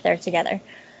we worked there together.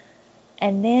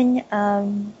 And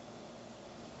then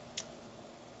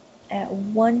at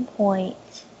one point,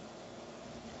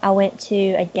 I went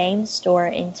to a game store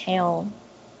in town,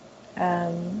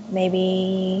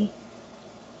 maybe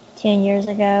 10 years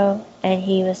ago, and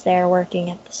he was there working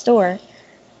at the store.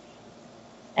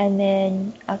 And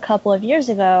then a couple of years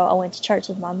ago, I went to church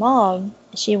with my mom.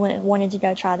 She wanted to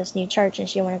go try this new church, and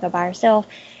she wanted to go by herself.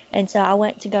 And so I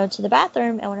went to go to the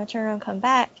bathroom, and when I turned around and come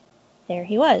back, there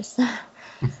he was,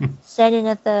 sitting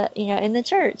at in the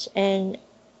church. And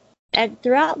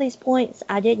throughout these points,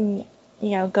 I didn't,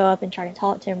 go up and try to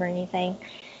talk to him or anything.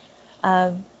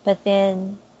 But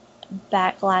then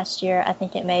back last year, I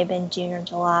think it may have been June or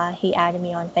July, he added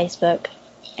me on Facebook,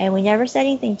 and we never said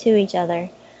anything to each other.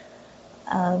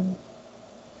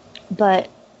 But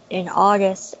in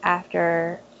August,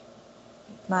 after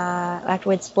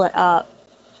we'd split up,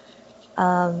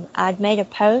 I'd made a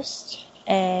post,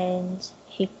 and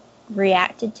he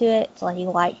reacted to it, so like he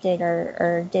liked it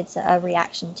or did a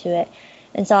reaction to it.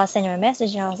 And so I sent him a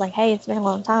message, and I was like, hey, it's been a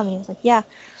long time. And he was like, yeah.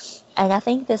 And I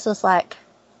think this was like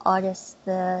August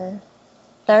the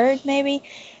 3rd, maybe.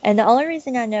 And the only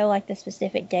reason I know like the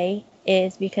specific date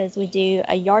is because we do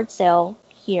a yard sale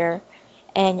here.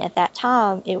 And at that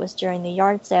time, it was during the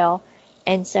yard sale.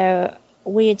 And so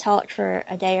we had talked for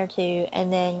a day or two,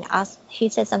 and then he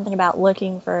said something about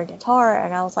looking for a guitar,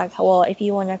 and I was like, well, if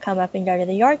you want to come up and go to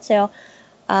the yard sale,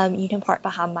 you can park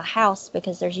behind my house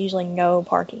because there's usually no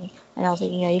parking. And I was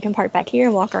like, you can park back here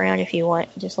and walk around if you want.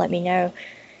 Just let me know.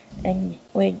 And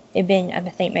it'd been, I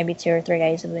think, maybe 2 or 3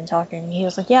 days we've been talking. And he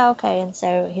was like, yeah, okay. And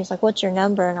so he was like, what's your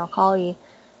number? And I'll call you.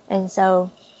 And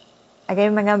so I gave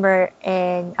him my number,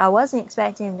 and I wasn't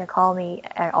expecting him to call me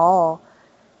at all.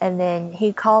 And then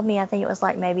he called me, I think it was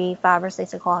like maybe 5 or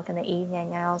 6 o'clock in the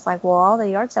evening. And I was like, well, all the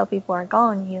yard sale people are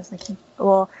gone. And he was like,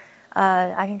 well,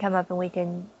 I can come up and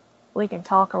we can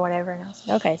talk or whatever. And I was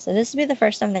like, okay. So this would be the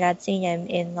first time that I'd seen him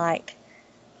in like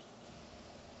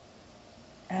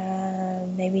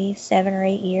maybe 7 or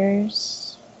 8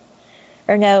 years.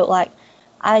 Or no, like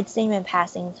I had seen him in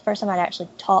passing. It's the first time I'd actually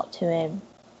talked to him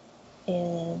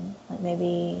in like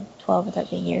maybe 12 or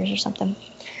 13 years or something.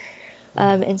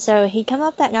 And so he come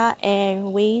up that night,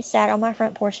 and we sat on my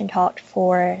front porch and talked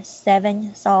for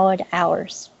 7 solid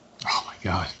hours. Oh my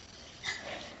God.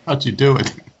 How'd you do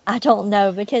it? I don't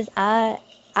know, because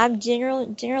I'm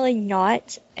generally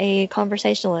not a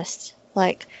conversationalist.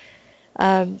 Like,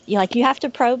 you have to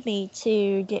probe me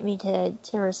to get me to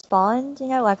respond.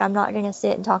 Like, I'm not going to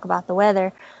sit and talk about the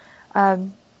weather.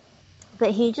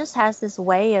 But he just has this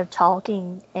way of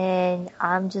talking, and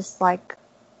I'm just like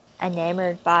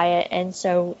enamored by it. And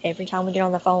so every time we get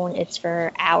on the phone, it's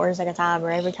for hours at a time,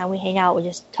 or every time we hang out, we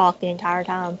just talk the entire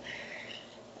time.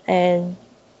 And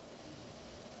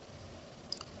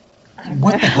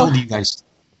What the hell do you guys talk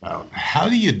about? How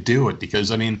do you do it?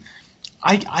 Because, I mean,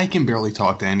 I can barely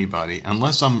talk to anybody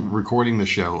unless I'm recording the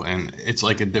show, and it's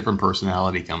like a different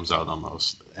personality comes out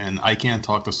almost. And I can't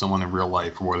talk to someone in real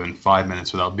life for more than 5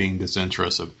 minutes without being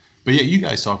disinterested. But yeah, you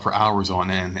guys talk for hours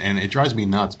on end, and it drives me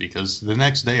nuts because the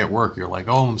next day at work, you're like,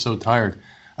 oh, I'm so tired.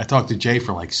 I talked to Jay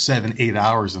for like 7, 8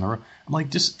 hours in a row. I'm like,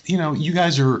 just, you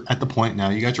guys are at the point now.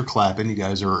 You guys are clapping. You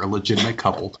guys are a legitimate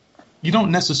couple. You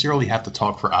don't necessarily have to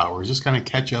talk for hours. Just kind of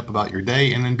catch up about your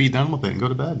day and then be done with it and go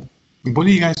to bed. What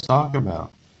do you guys talk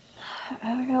about? I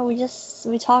don't know.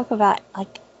 We talk about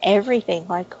like everything.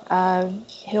 Like,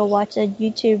 he'll watch a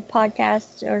YouTube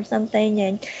podcast or something,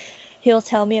 and he'll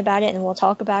tell me about it, and we'll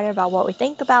talk about it, about what we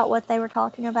think about what they were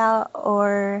talking about.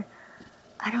 Or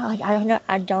I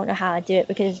don't know how I do it,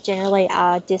 because generally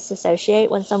I disassociate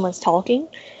when someone's talking,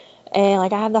 and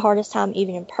like I have the hardest time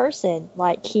even in person,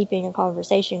 like keeping a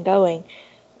conversation going,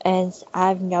 and I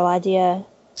have no idea.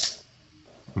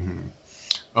 Mm-hmm.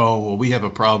 Oh, well, we have a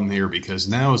problem here because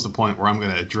now is the point where I'm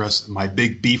going to address my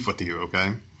big beef with you,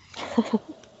 okay?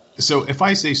 So if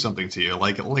I say something to you,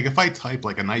 like if I type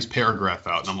like a nice paragraph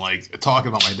out and I'm like talking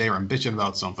about my day or I'm bitching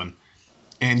about something,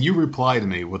 and you reply to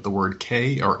me with the word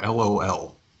K or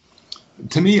LOL,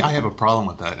 to me, I have a problem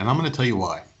with that, and I'm going to tell you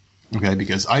why. Okay,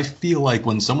 because I feel like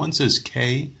when someone says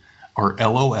K or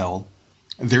LOL,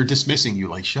 they're dismissing you,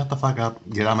 like, shut the fuck up,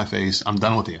 get out of my face, I'm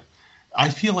done with you. I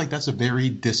feel like that's a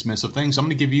very dismissive thing. So I'm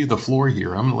going to give you the floor here.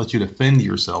 I'm going to let you defend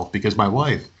yourself because my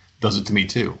wife does it to me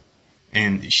too.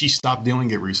 And she stopped doing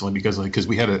it recently because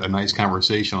we had a nice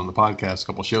conversation on the podcast a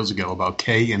couple shows ago about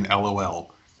K and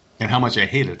LOL and how much I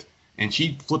hate it. And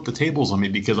she flipped the tables on me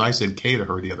because I said K to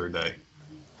her the other day.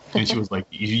 And she was like,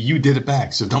 you did it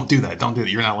back, so don't do that. Don't do that.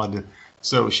 You're not allowed to.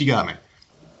 So she got me.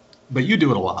 But you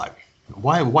do it a lot.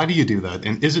 Why do you do that?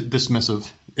 And is it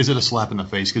dismissive? Is it a slap in the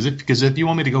face? Because if you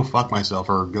want me to go fuck myself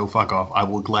or go fuck off, I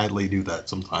will gladly do that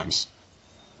sometimes.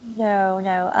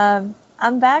 No.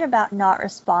 I'm bad about not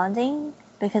responding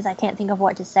because I can't think of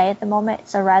what to say at the moment.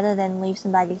 So rather than leave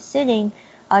somebody sitting,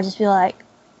 I'll just be like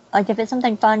if it's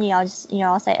something funny, I'll just,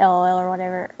 I'll say LOL or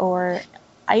whatever. Or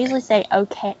I usually say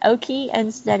okay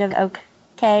instead of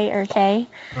okay or K.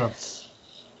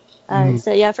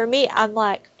 So yeah, for me, I'm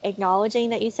like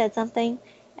acknowledging that you said something,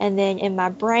 and then in my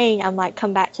brain, I'm like,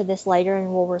 come back to this later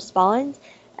and we'll respond.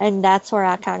 And that's where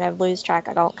I kind of lose track.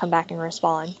 I don't come back and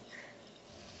respond.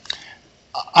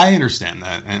 I understand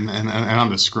that, and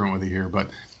I'm just screwing with you here, but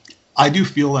I do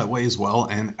feel that way as well.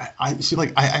 And I see,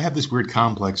 like, I have this weird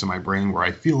complex in my brain where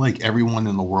I feel like everyone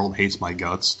in the world hates my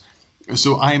guts.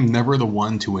 So I am never the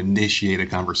one to initiate a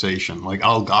conversation. Like,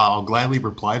 I'll gladly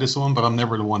reply to someone, but I'm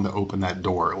never the one to open that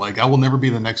door. Like, I will never be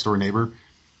the next door neighbor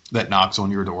that knocks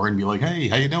on your door and be like, hey,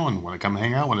 how you doing? Want to come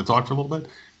hang out? Want to talk for a little bit?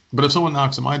 But if someone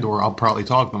knocks on my door, I'll probably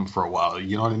talk to them for a while.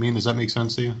 You know what I mean? Does that make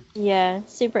sense to you? Yeah,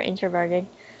 super introverted.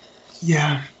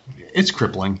 Yeah, it's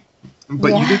crippling.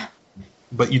 But yeah.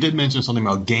 you did mention something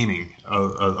about gaming a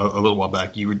little while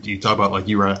back. You talked about like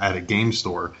you were at a game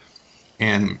store,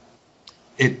 and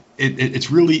it's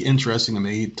really interesting to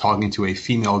me talking to a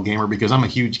female gamer because I'm a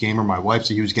huge gamer. My wife's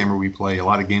a huge gamer. We play a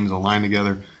lot of games online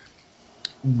together.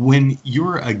 When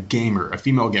you're a gamer, a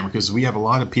female gamer, because we have a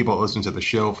lot of people that listen to the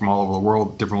show from all over the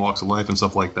world, different walks of life and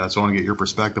stuff like that. So I want to get your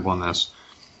perspective on this.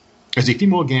 As a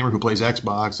female gamer who plays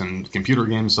Xbox and computer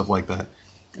games and stuff like that,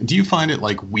 do you find it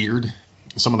like weird,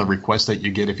 some of the requests that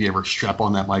you get if you ever strap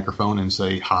on that microphone and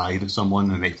say hi to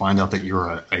someone and they find out that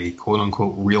you're a quote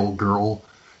unquote real girl?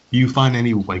 Do you find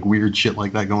any like weird shit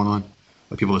like that going on?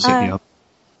 Like people just hit me up?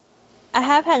 I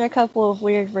have had a couple of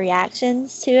weird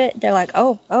reactions to it. They're like,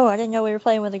 oh, I didn't know we were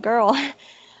playing with a girl.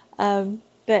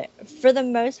 But for the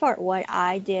most part, what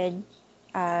I did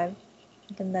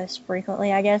the most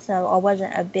frequently, I guess, I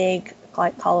wasn't a big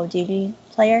like Call of Duty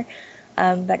player,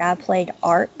 but I played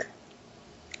Ark.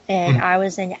 And I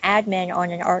was an admin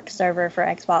on an Ark server for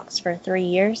Xbox for 3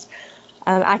 years.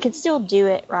 I could still do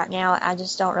it right now. I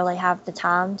just don't really have the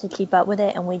time to keep up with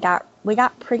it. And we got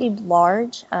pretty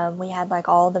large. We had like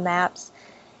all the maps,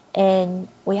 and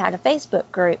we had a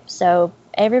Facebook group. So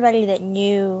everybody that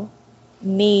knew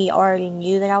me already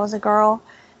knew that I was a girl.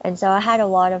 And so I had a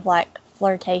lot of like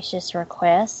flirtatious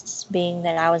requests, being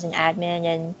that I was an admin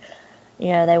and,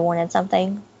 they wanted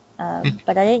something.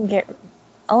 But I didn't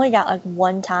only got like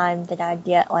one time that I'd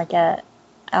get like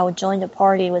I would join the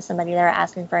party with somebody that were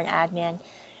asking for an admin.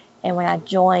 And when I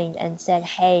joined and said,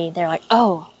 hey, they're like,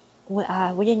 oh, we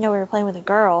didn't know we were playing with a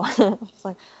girl. It's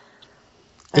like,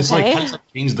 It's like, okay. how does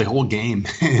that change the whole game?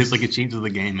 It's like it changes the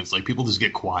game. It's like people just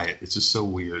get quiet. It's just so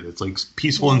weird. It's like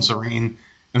peaceful and serene,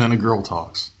 and then a girl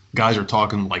talks. Guys are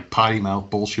talking like potty mouth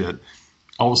bullshit.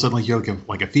 All of a sudden, like you have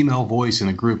like a female voice in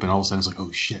a group, and all of a sudden it's like,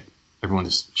 oh shit, everyone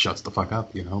just shuts the fuck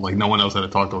up. Like no one knows how to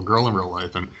talk to a girl in real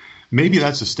life, and maybe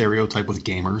that's a stereotype with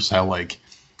gamers. How like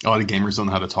a lot of gamers don't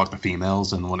know how to talk to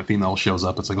females, and when a female shows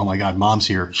up, it's like, oh my god, mom's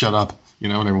here, shut up,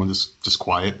 and everyone just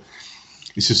quiet.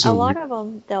 It's just A so lot weird. of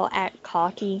them, they'll act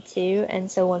cocky too, and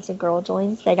so once a girl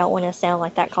joins, they don't want to sound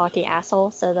like that cocky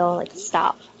asshole, so they'll like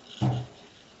stop.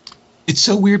 It's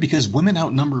so weird because women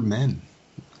outnumber men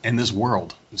in this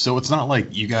world. So it's not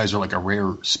like you guys are like a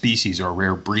rare species or a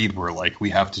rare breed where like we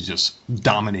have to just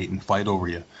dominate and fight over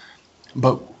you.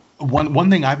 But one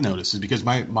thing I've noticed is because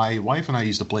my wife and I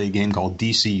used to play a game called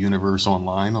DC Universe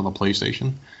Online on the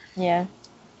PlayStation. Yeah.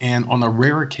 And on the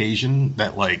rare occasion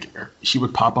that like she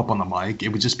would pop up on the mic, it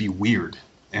would just be weird.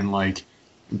 And like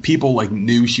people like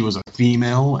knew she was a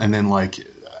female, and then like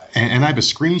and I have a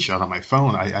screenshot on my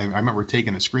phone. I remember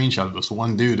taking a screenshot of this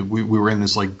one dude. We were in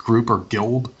this like group or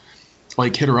guild.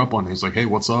 Like hit her up on it. He's like, hey,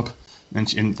 what's up?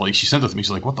 And like she sent it to me.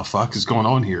 She's like, what the fuck is going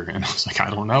on here? And I was like,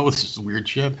 I don't know. It's just weird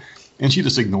shit. And she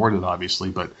just ignored it, obviously.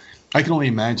 But I can only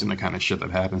imagine the kind of shit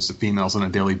that happens to females on a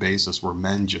daily basis, where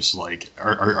men just like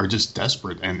are just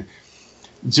desperate. And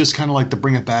just kind of like to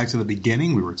bring it back to the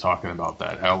beginning, we were talking about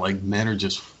that, how like men are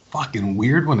just fucking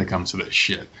weird when it comes to this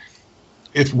shit.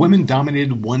 If women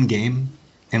dominated one game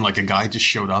and like a guy just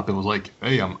showed up and was like,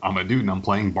 hey, I'm a dude and I'm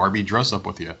playing Barbie dress up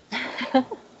with you,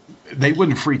 they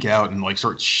wouldn't freak out and like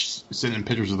start sending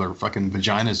pictures of their fucking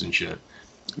vaginas and shit.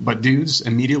 But dudes,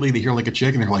 immediately they hear like a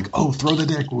chick and they're like, oh, throw the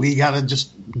dick. We gotta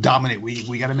just dominate.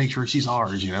 We gotta make sure she's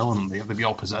ours, and they have to be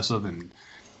all possessive and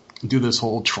do this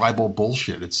whole tribal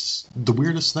bullshit. It's the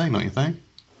weirdest thing, don't you think?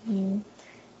 Mm.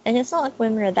 And it's not like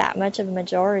women are that much of a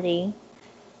majority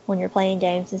when you're playing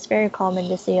games. It's very common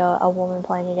to see a woman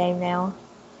playing a game now.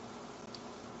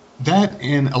 That,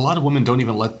 and a lot of women don't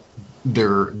even let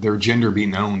their gender be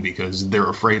known because they're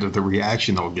afraid of the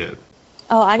reaction they'll get.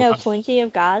 Oh, I know plenty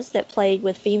of guys that played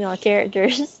with female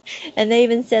characters, and they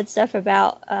even said stuff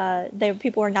about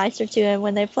people were nicer to him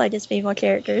when they played as female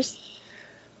characters.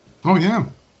 Oh yeah.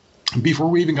 Before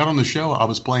we even got on the show, I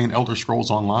was playing Elder Scrolls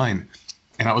Online,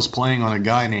 and I was playing on a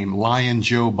guy named Lion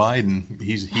Joe Biden.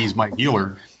 He's my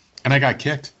healer, and I got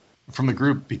kicked from the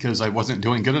group because I wasn't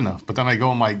doing good enough. But then I go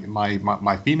on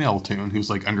my female tune, who's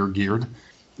like under geared,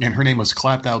 and her name was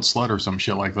Clapped Out Slut or some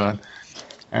shit like that.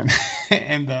 And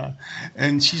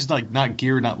and she's like not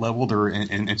geared, not leveled,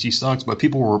 and she sucks. But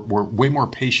people were way more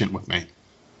patient with me.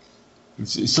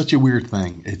 It's such a weird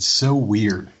thing. It's so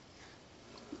weird.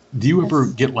 Do you ever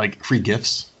get like free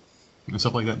gifts and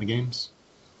stuff like that in the games?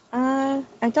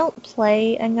 I don't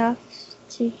play enough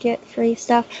to get free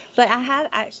stuff, but I have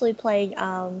actually played.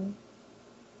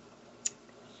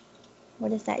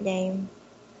 What is that game?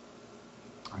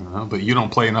 I don't know, but you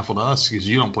don't play enough with us because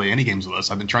you don't play any games with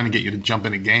us. I've been trying to get you to jump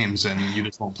into games, and you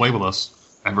just won't play with us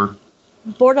ever.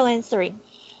 Borderlands 3.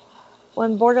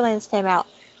 When Borderlands came out,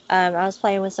 I was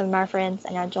playing with some of my friends,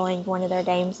 and I joined one of their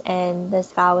games, and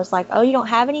this guy was like, oh, you don't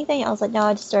have anything? I was like, no,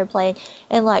 I just started playing.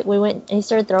 And like we went, and he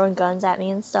started throwing guns at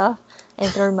me and stuff, and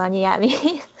throwing money at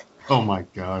me. Oh my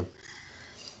god.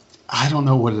 I don't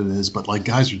know what it is, but like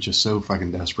guys are just so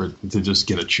fucking desperate to just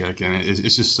get a chick, and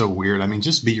it's just so weird. I mean,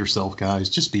 just be yourself, guys.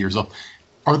 Just be yourself.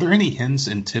 Are there any hints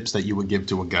and tips that you would give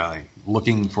to a guy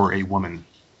looking for a woman?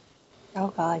 Oh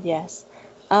God, yes.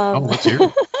 Let's hear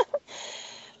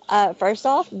it. First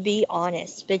off, be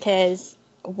honest, because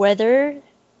whether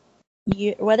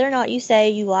or not you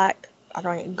say you like, I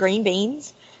don't know, green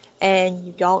beans, and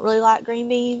you don't really like green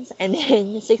beans, and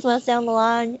then 6 months down the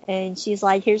line, and she's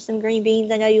like, here's some green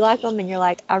beans, I know you like them, and you're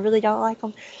like, I really don't like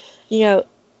them.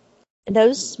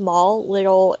 Those small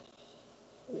little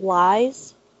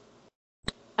lies,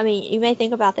 I mean, you may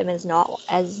think about them as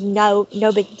no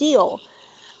big deal,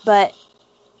 but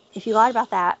if you lied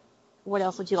about that, what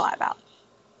else would you lie about?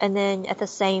 And then at the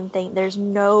same thing, there's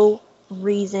no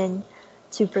reason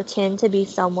to pretend to be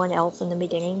someone else in the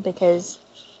beginning, because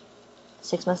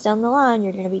 6 months down the line,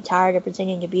 you're going to be tired of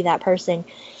pretending to be that person,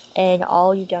 and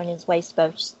all you've done is waste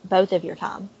both of your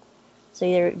time. So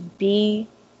either be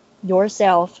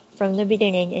yourself from the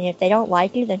beginning, and if they don't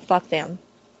like you, then fuck them.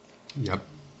 Yep.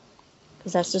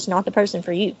 Because that's just not the person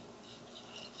for you.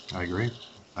 I agree.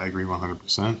 I agree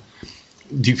 100%.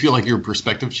 Do you feel like your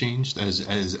perspective changed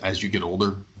as you get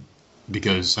older?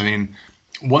 Because I mean,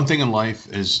 one thing in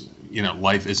life is,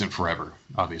 life isn't forever,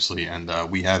 obviously, and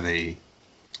we have a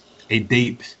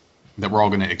date that we're all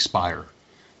going to expire.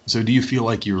 So do you feel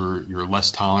like you're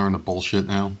less tolerant of bullshit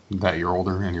now that you're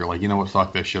older, and you're like, you know what,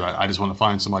 fuck this shit. I just want to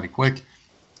find somebody quick,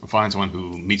 find someone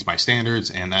who meets my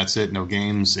standards, and that's it. No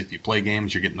games. If you play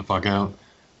games, you're getting the fuck out.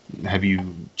 Have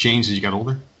you changed as you got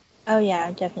older? Oh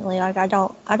yeah, definitely. Like I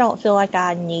don't feel like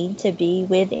I need to be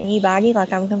with anybody.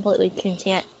 Like I'm completely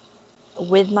content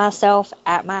with myself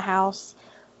at my house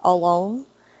alone.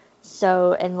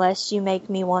 So unless you make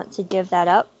me want to give that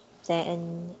up,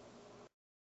 then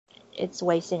it's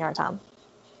wasting our time.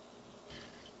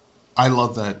 I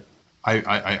love that.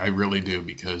 I really do,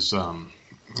 because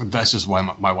that's just why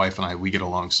my wife and I, we get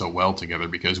along so well together,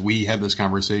 because we had this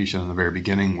conversation in the very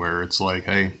beginning where it's like,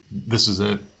 hey, this is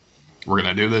it. We're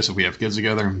going to do this. If we have kids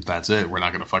together, that's it. We're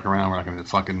not going to fuck around. We're not going to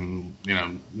fucking,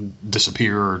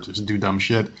 disappear or just do dumb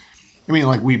shit. I mean,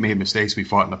 like, we made mistakes. We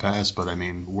fought in the past, but I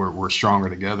mean, we're stronger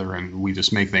together, and we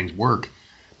just make things work.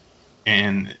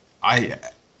 And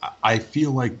I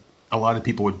feel like a lot of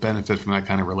people would benefit from that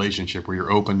kind of relationship where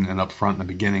you're open and upfront in the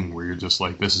beginning, where you're just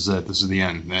like, this is it, this is the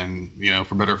end, and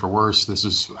for better or for worse, this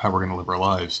is how we're going to live our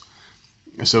lives.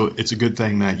 So it's a good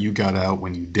thing that you got out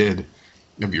when you did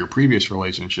of your previous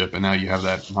relationship, and now you have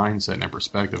that mindset and that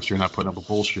perspective, so you're not putting up with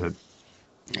bullshit.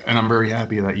 And I'm very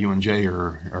happy that you and Jay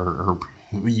are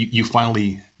you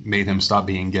finally made him stop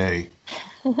being gay.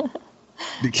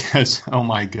 Because, oh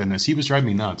my goodness, he was driving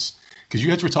me nuts. Because you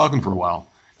guys were talking for a while.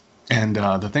 And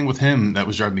the thing with him that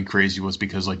was driving me crazy was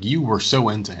because, like, you were so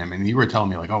into him, and you were telling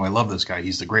me, like, oh, I love this guy.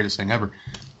 He's the greatest thing ever.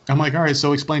 I'm like, all right,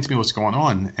 so explain to me what's going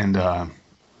on. And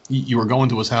you were going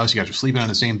to his house. You guys were sleeping on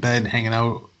the same bed, hanging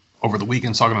out over the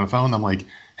weekends, talking on the phone. I'm like,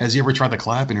 has he ever tried to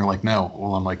clap? And you're like, no.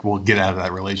 Well, I'm like, well, get out of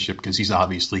that relationship, because he's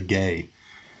obviously gay.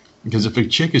 Because if a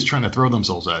chick is trying to throw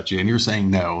themselves at you and you're saying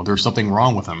no, there's something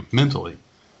wrong with them mentally.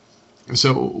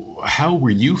 So how were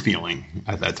you feeling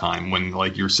at that time when,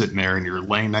 like, you're sitting there and you're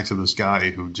laying next to this guy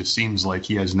who just seems like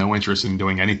he has no interest in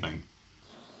doing anything?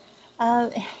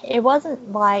 It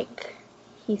wasn't like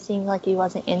he seemed like he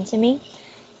wasn't into me.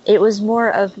 It was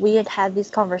more of we had these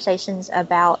conversations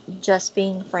about just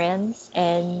being friends,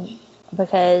 and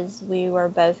because we were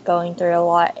both going through a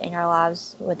lot in our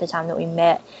lives with the time that we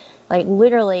met, like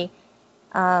literally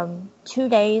 2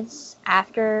 days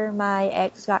after my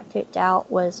ex got kicked out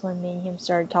was when me and him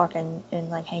started talking and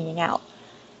like hanging out.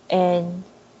 And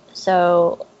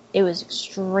so it was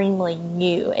extremely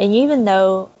new. And even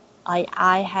though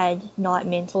I had not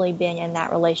mentally been in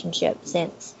that relationship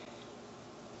since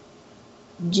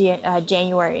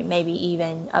January, maybe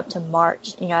even up to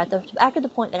March, after the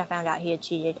point that I found out he had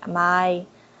cheated, my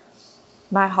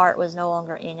heart was no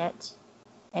longer in it.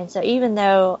 And so even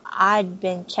though I'd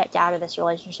been checked out of this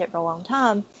relationship for a long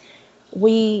time,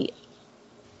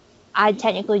 I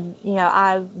technically,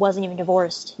 I wasn't even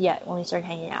divorced yet when we started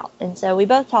hanging out. And so we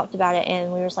both talked about it,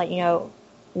 and we were just like,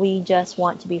 we just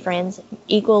want to be friends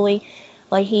equally.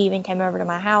 Like, he even came over to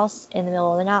my house in the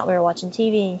middle of the night. We were watching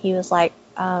TV, and he was like,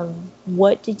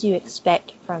 what did you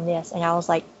expect from this? And I was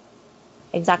like,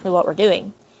 exactly what we're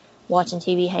doing. Watching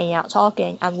TV, hanging out,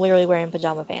 talking. I'm literally wearing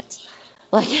pajama pants.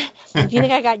 Like, if you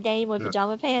think I got game with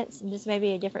pajama pants, this may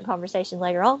be a different conversation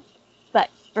later on. But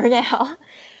for now,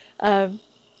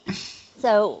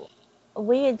 so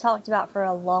we had talked about for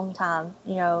a long time,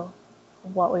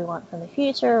 what we want from the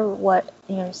future, what,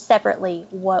 separately,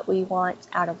 what we want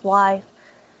out of life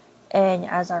and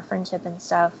as our friendship and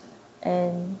stuff.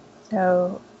 And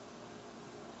so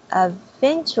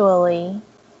eventually,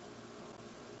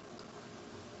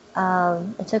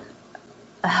 it took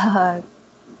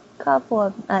couple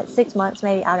of 6 months,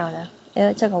 maybe, I don't know,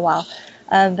 it took a while,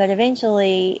 but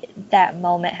eventually that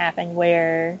moment happened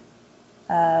where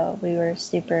we were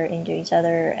super into each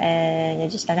other, and it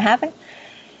just kind of happened.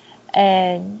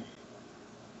 And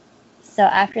so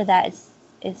after that,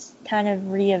 it's kind of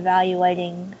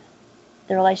reevaluating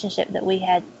the relationship that we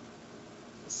had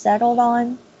settled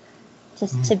on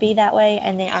to be that way.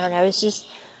 And then I don't know, it's just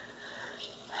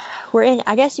we're in,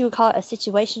 I guess you would call it a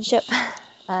situationship.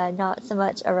 Not so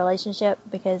much a relationship,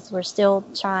 because we're still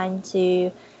trying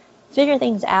to figure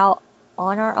things out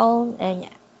on our own and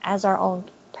as our own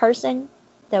person,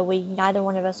 that we neither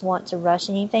one of us want to rush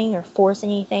anything or force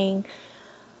anything.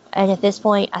 And at this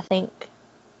point, I think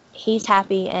he's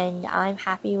happy and I'm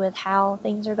happy with how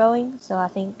things are going. So I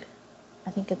think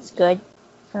it's good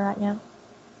for right now.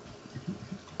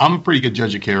 I'm a pretty good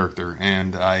judge of character,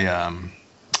 and I'm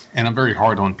very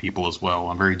hard on people as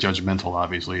well. I'm very judgmental.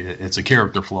 Obviously, it's a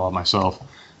character flaw myself,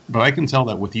 but I can tell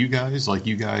that with you guys, like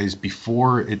you guys,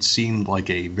 before it seemed like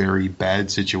a very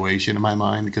bad situation in my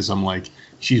mind because I'm like,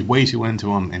 she's way too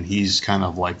into him, and he's kind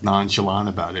of like nonchalant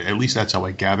about it. At least that's how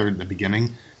I gathered in the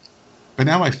beginning. But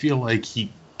now I feel like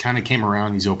he kind of came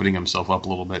around. He's opening himself up a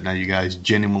little bit. Now you guys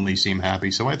genuinely seem happy.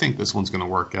 So I think this one's going to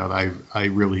work out. I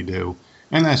really do.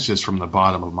 And that's just from the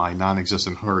bottom of my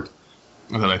non-existent heart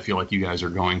that I feel like you guys are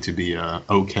going to be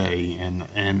okay.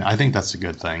 And I think that's a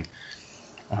good thing.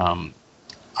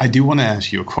 I do want to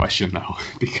ask you a question, though,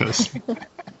 because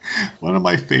one of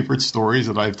my favorite stories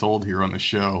that I've told here on the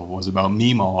show was about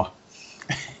Meemaw.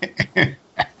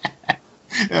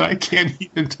 And I can't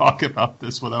even talk about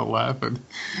this without laughing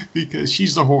because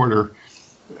she's the hoarder.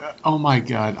 Oh my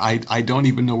God. I don't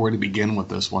even know where to begin with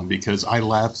this one because I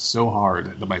laughed so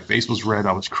hard that my face was red.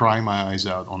 I was crying my eyes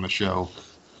out on the show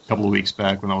a couple of weeks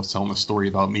back when I was telling the story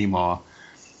about Meemaw.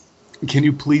 Can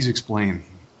you please explain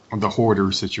the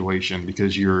hoarder situation?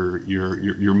 Because you're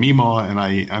Meemaw, and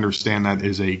I understand that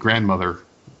is a grandmother,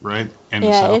 right? And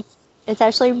Yeah, it's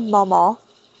actually Mama.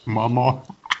 Mama?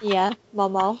 Yeah,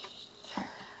 Mama.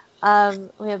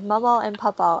 We have Mama and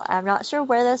Papa. I'm not sure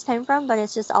where this came from, but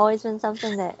it's just always been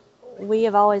something that we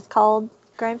have always called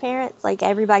grandparents. Like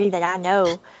everybody that I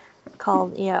know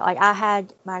called, like I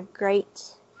had my great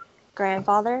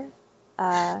grandfather.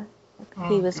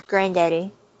 He was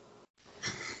granddaddy.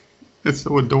 It's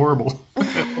so adorable.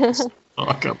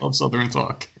 Talk. I love Southern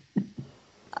talk.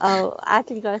 Oh, I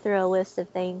could go through a list of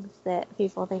things that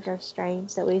people think are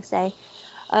strange that we say.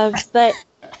 But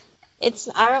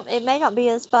it may not be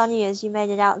as funny as you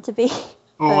made it out to be.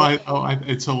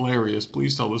 It's hilarious.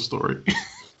 Please tell the story.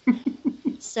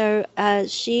 So,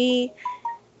 she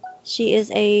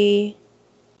is a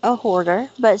hoarder,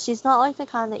 but she's not like the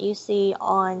kind that you see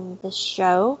on the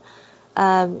show.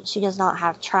 She does not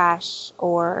have trash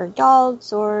or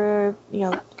dogs or,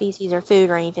 feces or food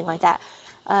or anything like that.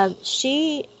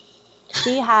 She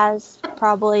has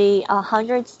probably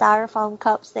 100 styrofoam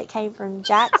cups that came from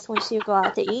Jack's when she would go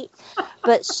out to eat,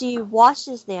 but she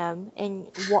washes them and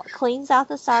cleans out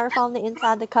the styrofoam, the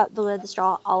inside, the cup, the lid, the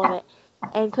straw, all of it,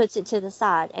 and puts it to the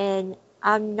side. And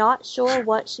I'm not sure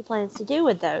what she plans to do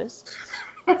with those,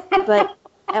 but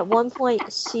at one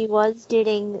point she was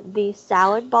getting the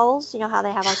salad bowls. You know how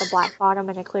they have like a black bottom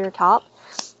and a clear top?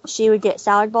 She would get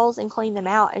salad bowls and clean them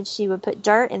out, and she would put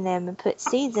dirt in them and put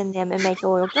seeds in them and make a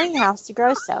little greenhouse to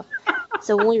grow stuff.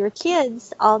 So when we were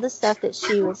kids, all the stuff that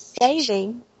she was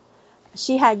saving,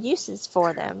 she had uses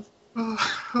for them.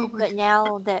 But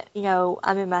now that,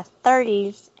 I'm in my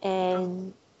 30s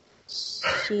and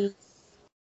she's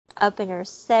up in her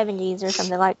 70s or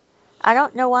something, like, I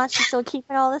don't know why she's still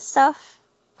keeping all this stuff.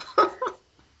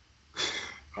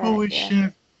 Holy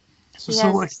shit. She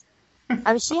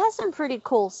has some pretty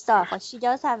cool stuff. Like, she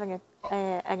does have an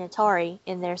Atari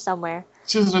in there somewhere.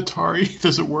 She has an Atari?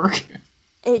 Does it work?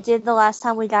 It did the last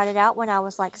time we got it out when I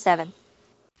was like 7.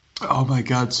 Oh my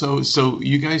God. So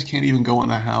you guys can't even go in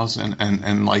the house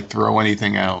and like throw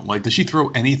anything out. Like, does she throw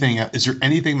anything out? Is there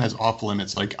anything that's off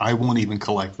limits? Like, I won't even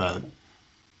collect that.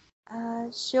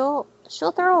 She'll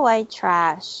throw away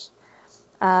trash.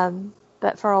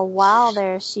 But for a while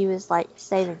there, she was like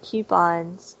saving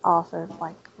coupons off of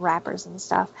like wrappers and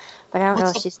stuff. But I don't know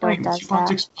if she still does Coupons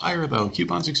that. expire though.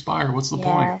 Coupons expire. What's the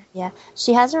point? Yeah.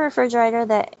 She has a refrigerator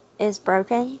that is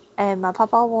broken, and my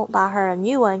papa won't buy her a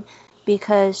new one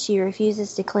because she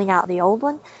refuses to clean out the old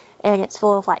one, and it's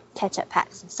full of like ketchup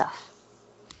packs and stuff.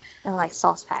 And like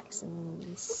sauce packs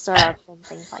and syrup and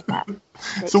things like that.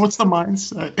 So what's the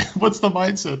mindset? What's the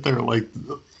mindset there? Like,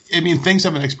 I mean, things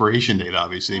have an expiration date,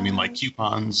 obviously. I mean, like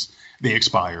coupons, they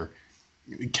expire.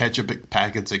 Ketchup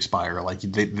packets expire. Like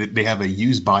they have a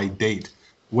use by date.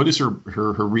 What is her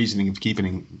reasoning of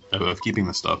keeping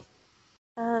the stuff?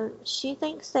 She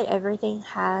thinks that everything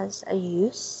has a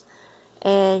use,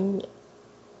 and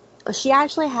she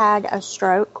actually had a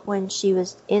stroke when she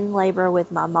was in labor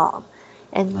with my mom.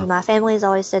 And my family has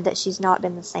always said that she's not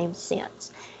been the same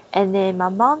since. And then my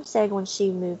mom said when she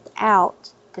moved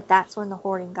out that's when the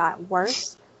hoarding got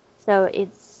worse. So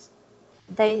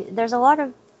there's a lot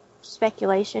of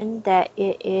speculation that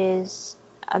it is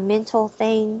a mental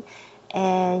thing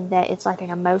and that it's like an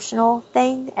emotional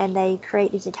thing, and they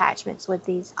create these attachments with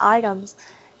these items,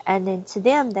 and then to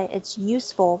them that it's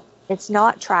useful. It's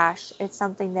not trash. It's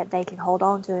something that they can hold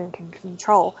on to and can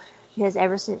control. Because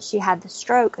ever since she had the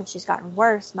stroke and she's gotten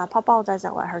worse, my papa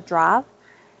doesn't let her drive.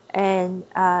 And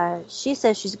she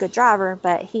says she's a good driver,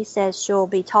 but he says she'll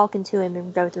be talking to him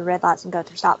and go through red lights and go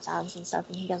through stop signs and stuff,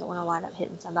 and he doesn't want to wind up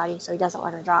hitting somebody, so he doesn't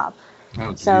let her drive.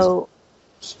 Oh, So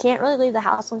she can't really leave the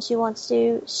house when she wants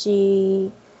to.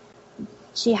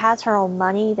 She has her own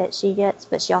money that she gets,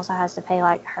 but she also has to pay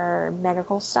like her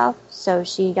medical stuff, so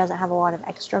she doesn't have a lot of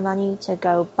extra money to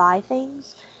go buy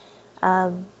things.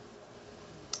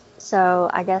 So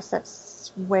I guess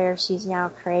that's where she's now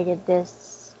created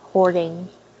this hoarding.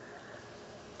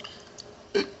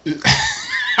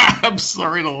 I'm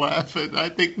sorry to laugh at. I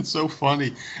think it's so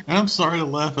funny, and I'm sorry to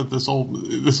laugh at this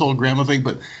whole grandma thing.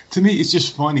 But to me, it's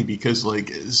just funny because like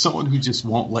someone who just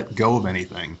won't let go of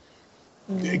anything.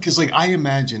 Because like I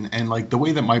imagine, and like the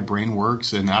way that my brain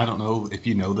works, and I don't know if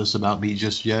you know this about me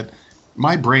just yet.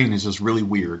 My brain is just really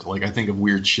weird. Like I think of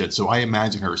weird shit. So I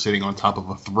imagine her sitting on top of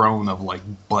a throne of like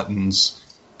buttons,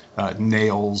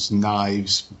 nails,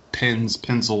 knives, pens,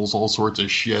 pencils, all sorts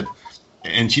of shit.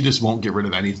 And she just won't get rid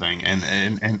of anything.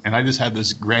 And I just have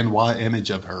this Grandma image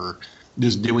of her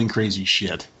just doing crazy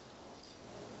shit.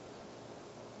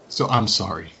 So I'm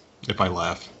sorry if I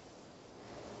laugh.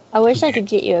 I wish I could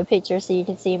get you a picture so you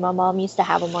could see. My mom used to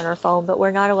have them on her phone, but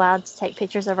we're not allowed to take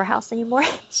pictures of her house anymore.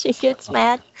 She gets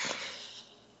mad.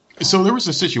 So there was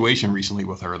a situation recently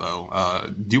with her, though.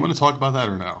 Do you want to talk about that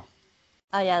or no?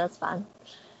 Oh, yeah, that's fine.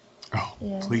 Oh,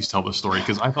 Yeah. Please tell the story,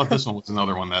 because I thought this one was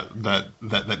another one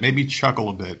that made me chuckle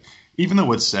a bit, even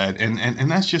though it's sad.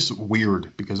 And that's just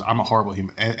weird, because I'm a horrible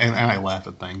human, and I laugh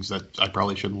at things that I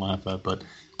probably shouldn't laugh at. But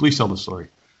please tell the story.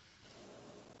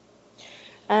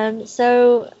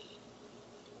 So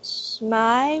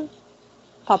my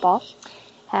papa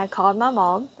had called my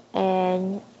mom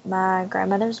and my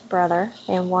grandmother's brother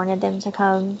and wanted them to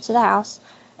come to the house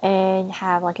and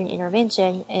have like an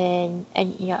intervention and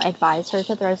advise her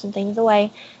to throw some things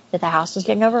away, that the house was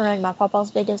getting overrun. My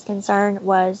papa's biggest concern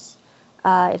was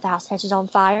if the house catches on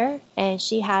fire, and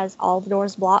she has all the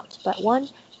doors blocked but one,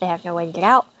 they have no way to get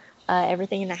out.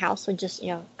 Everything in the house would just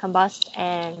combust,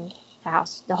 and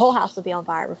the whole house would be on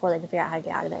fire before they could figure out how to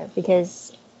get out of there,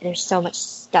 because there's so much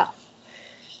stuff,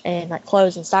 and like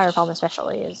clothes and styrofoam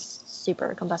especially is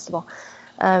super combustible.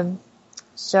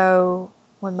 So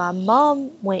when my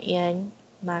mom went in,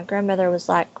 my grandmother was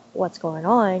like, "What's going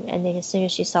on?" And then as soon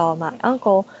as she saw my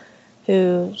uncle,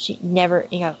 who she never,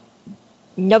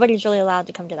 nobody's really allowed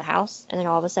to come to the house, and then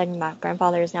all of a sudden my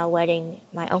grandfather is now letting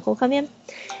my uncle come in.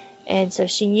 And so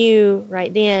she knew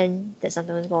right then that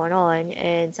something was going on.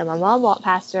 And so my mom walked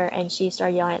past her and she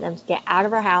started yelling at them to get out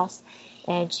of her house.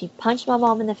 And she punched my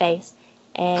mom in the face.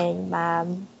 And my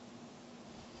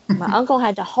uncle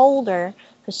had to hold her,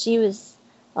 because she was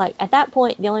like, at that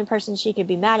point, the only person she could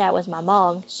be mad at was my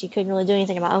mom. She couldn't really do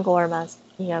anything to my uncle or my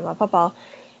papa.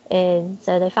 And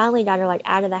so they finally got her like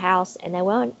out of the house, and they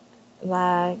went.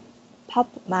 My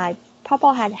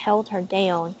papa had held her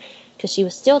down, because she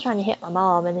was still trying to hit my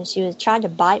mom, and then she was trying to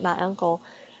bite my uncle.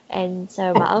 And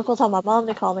so my uncle told my mom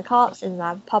to call the cops, and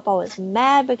my papa was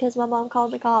mad because my mom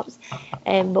called the cops.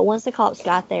 But once the cops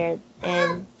got there,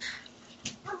 and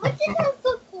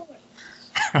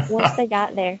once they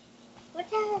got there,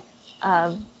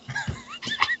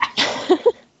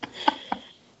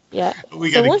 yeah.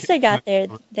 So once they got there,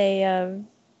 they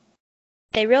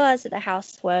realized that the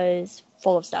house was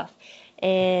full of stuff,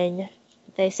 and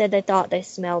they said they thought they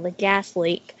smelled a gas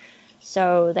leak,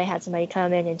 so they had somebody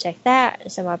come in and check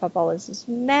that. So my papa was just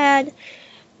mad,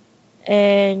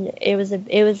 and it was a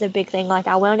big thing. Like,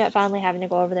 I wound up finally having to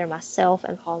go over there myself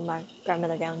and call my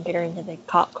grandmother down and get her into the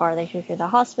cop car. They took her to the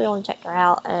hospital and checked her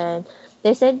out, and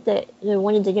they said that they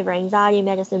wanted to give her anxiety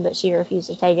medicine, but she refused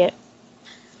to take it.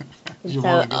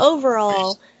 So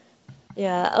overall,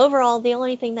 the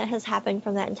only thing that has happened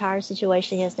from that entire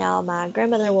situation is now my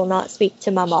grandmother will not speak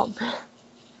to my mom.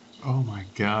 Oh my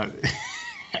God.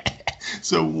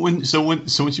 So when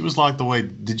she was locked away,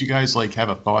 did you guys like have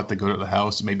a thought to go to the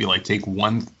house, maybe like take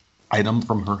one item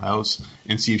from her house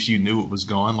and see if she knew it was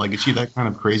gone? Like, is she that kind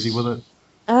of crazy with it?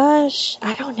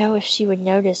 I don't know if she would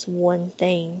notice one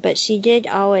thing, but she did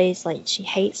always, like, she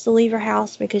hates to leave her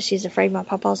house because she's afraid my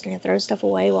papa's going to throw stuff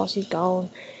away while she's gone.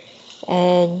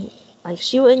 And, like,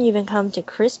 she wouldn't even come to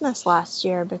Christmas last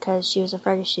year because she was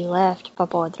afraid if she left,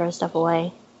 Papa would throw stuff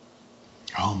away.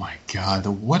 Oh my God,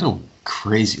 what a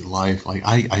crazy life. Like,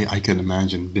 I can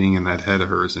imagine being in that head of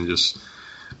hers and just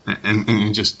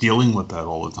dealing with that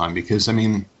all the time. Because, I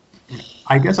mean,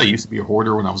 I guess I used to be a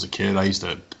hoarder when I was a kid. I used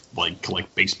to like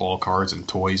collect baseball cards and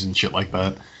toys and shit like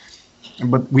that.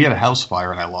 But we had a house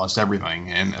fire and I lost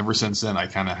everything. And ever since then, I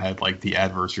kind of had like the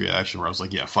adverse reaction where I was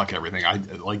like, yeah, fuck everything. I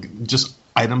like, just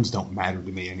items don't matter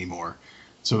to me anymore.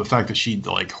 So the fact that she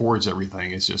like hoards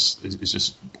everything is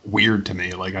just weird to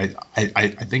me. Like I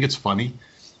think it's funny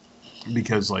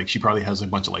because like she probably has a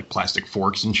bunch of like plastic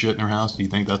forks and shit in her house. Do you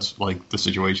think that's like the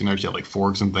situation there? She had like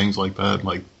forks and things like that.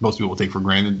 Like most people take for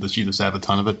granted. Does she just have a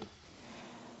ton of it?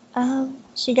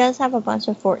 She does have a bunch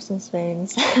of forks and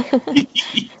spoons.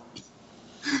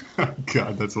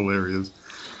 God, that's hilarious.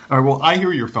 All right, well, I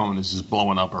hear your phone is just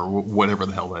blowing up or whatever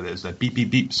the hell that is. That beep,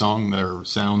 beep, beep song or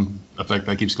sound effect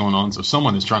that keeps going on. So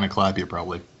someone is trying to clap you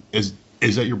probably. Is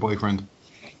that your boyfriend?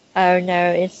 Oh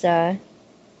no,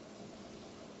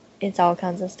 it's all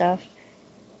kinds of stuff.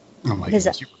 Oh my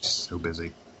goodness, you were so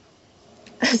busy.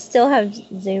 I still have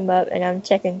Zoom up and I'm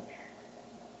checking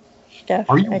stuff.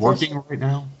 Are you working right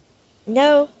now?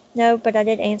 No, but I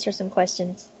did answer some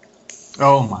questions.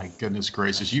 Oh my goodness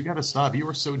gracious! You got to stop. You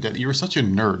are so dead. You are such a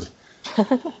nerd.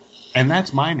 And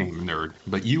that's my name, nerd.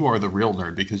 But you are the real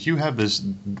nerd because you have this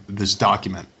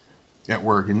document at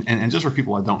work. And just for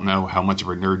people that don't know how much of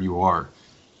a nerd you are,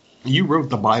 you wrote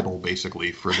the Bible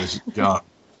basically for this job,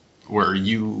 where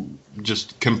you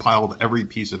just compiled every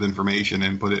piece of information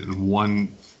and put it in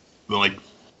one like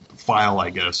file, I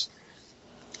guess.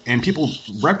 And people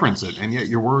reference it, and yet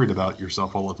you're worried about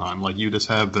yourself all the time. Like you just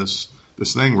have this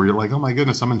thing where you're like, oh my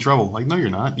goodness, I'm in trouble. Like, no, you're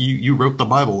not. You wrote the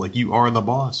Bible. Like you are the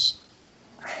boss.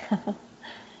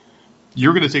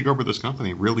 You're going to take over this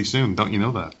company really soon. Don't you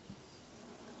know that?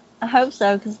 I hope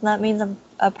so, because that means I'm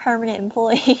a permanent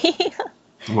employee.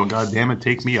 Well, God damn it,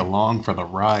 take me along for the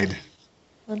ride.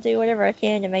 I'll do whatever I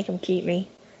can to make them keep me.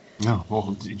 No,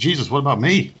 well, Jesus, what about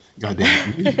me? God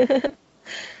damn it.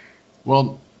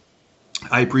 Well,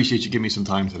 I appreciate you giving me some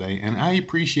time today, and I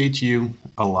appreciate you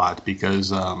a lot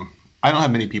because I don't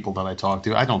have many people that I talk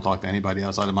to. I don't talk to anybody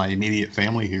outside of my immediate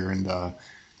family here, and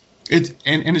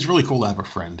it's really cool to have a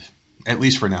friend, at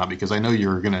least for now, because I know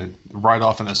you're gonna ride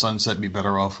off in the sunset and be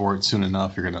better off for it soon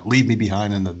enough. You're gonna leave me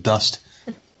behind in the dust,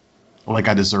 like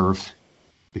I deserve,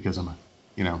 because I'm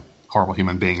a horrible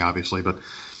human being, obviously. But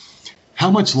how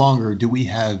much longer do we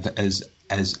have as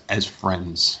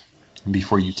friends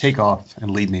before you take off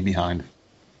and leave me behind?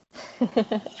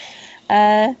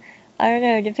 I don't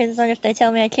know. It depends on if they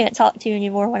tell me I can't talk to you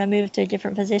anymore when I move to a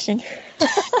different position.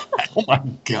 Oh my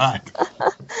God,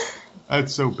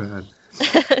 that's so bad.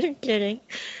 I'm kidding.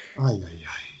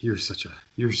 You're such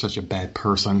a bad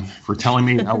person for telling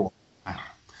me.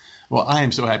 Well, I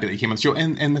am so happy that you came on the show,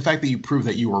 and the fact that you proved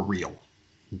that you are real.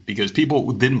 Because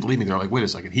people didn't believe me. They're like, wait a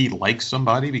second, he likes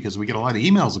somebody? Because we get a lot of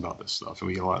emails about this stuff. And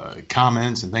we get a lot of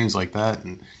comments and things like that.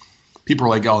 And people are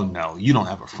like, oh, no, you don't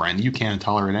have a friend. You can't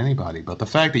tolerate anybody. But the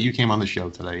fact that you came on the show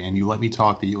today and you let me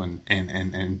talk to you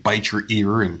and bite your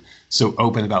ear and so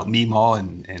open about Meemaw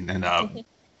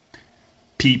and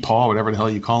Pete Paul, whatever the hell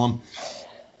you call him,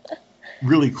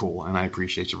 really cool. And I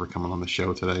appreciate you for coming on the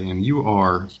show today. And you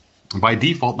are, by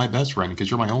default, my best friend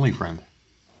because you're my only friend.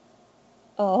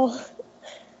 Oh.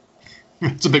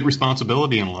 It's a big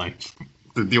responsibility in life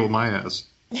to deal with my ass.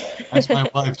 That's my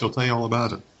wife. She'll tell you all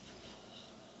about it.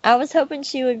 I was hoping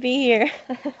she would be here.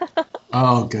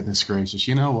 Oh, goodness gracious.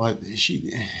 You know what?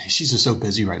 She's just so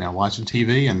busy right now watching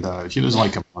TV, and she doesn't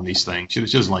like coming on these things. She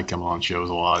doesn't like coming on shows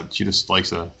a lot. She just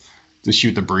likes to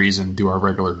shoot the breeze and do our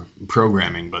regular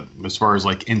programming. But as far as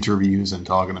like interviews and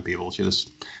talking to people, it's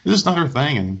just not her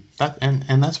thing,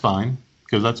 and that's fine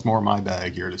because that's more my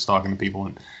bag here, just talking to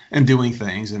people and doing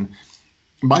things. And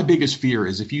my biggest fear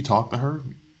is if you talk to her,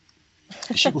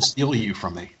 she will steal you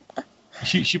from me.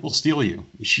 She will steal you.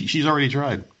 She's already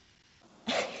tried.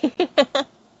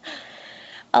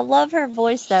 I love her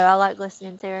voice, though. I like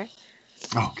listening to her.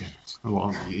 Oh, goodness.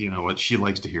 Well, you know what? She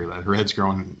likes to hear that. Her head's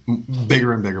growing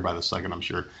bigger and bigger by the second, I'm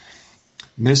sure.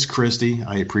 Miss Christy,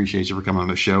 I appreciate you for coming on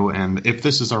the show. And if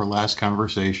this is our last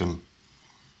conversation,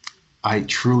 I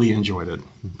truly enjoyed it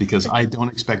because I don't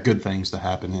expect good things to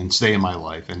happen and stay in my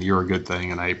life. And you're a good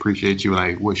thing. And I appreciate you. And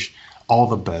I wish all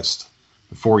the best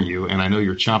for you. And I know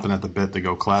you're chomping at the bit to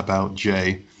go clap out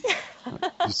Jay.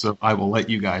 So I will let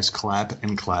you guys clap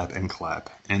and clap and clap.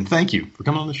 And thank you for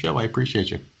coming on the show. I appreciate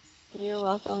you. You're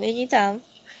welcome. Anytime.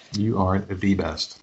 You are the best.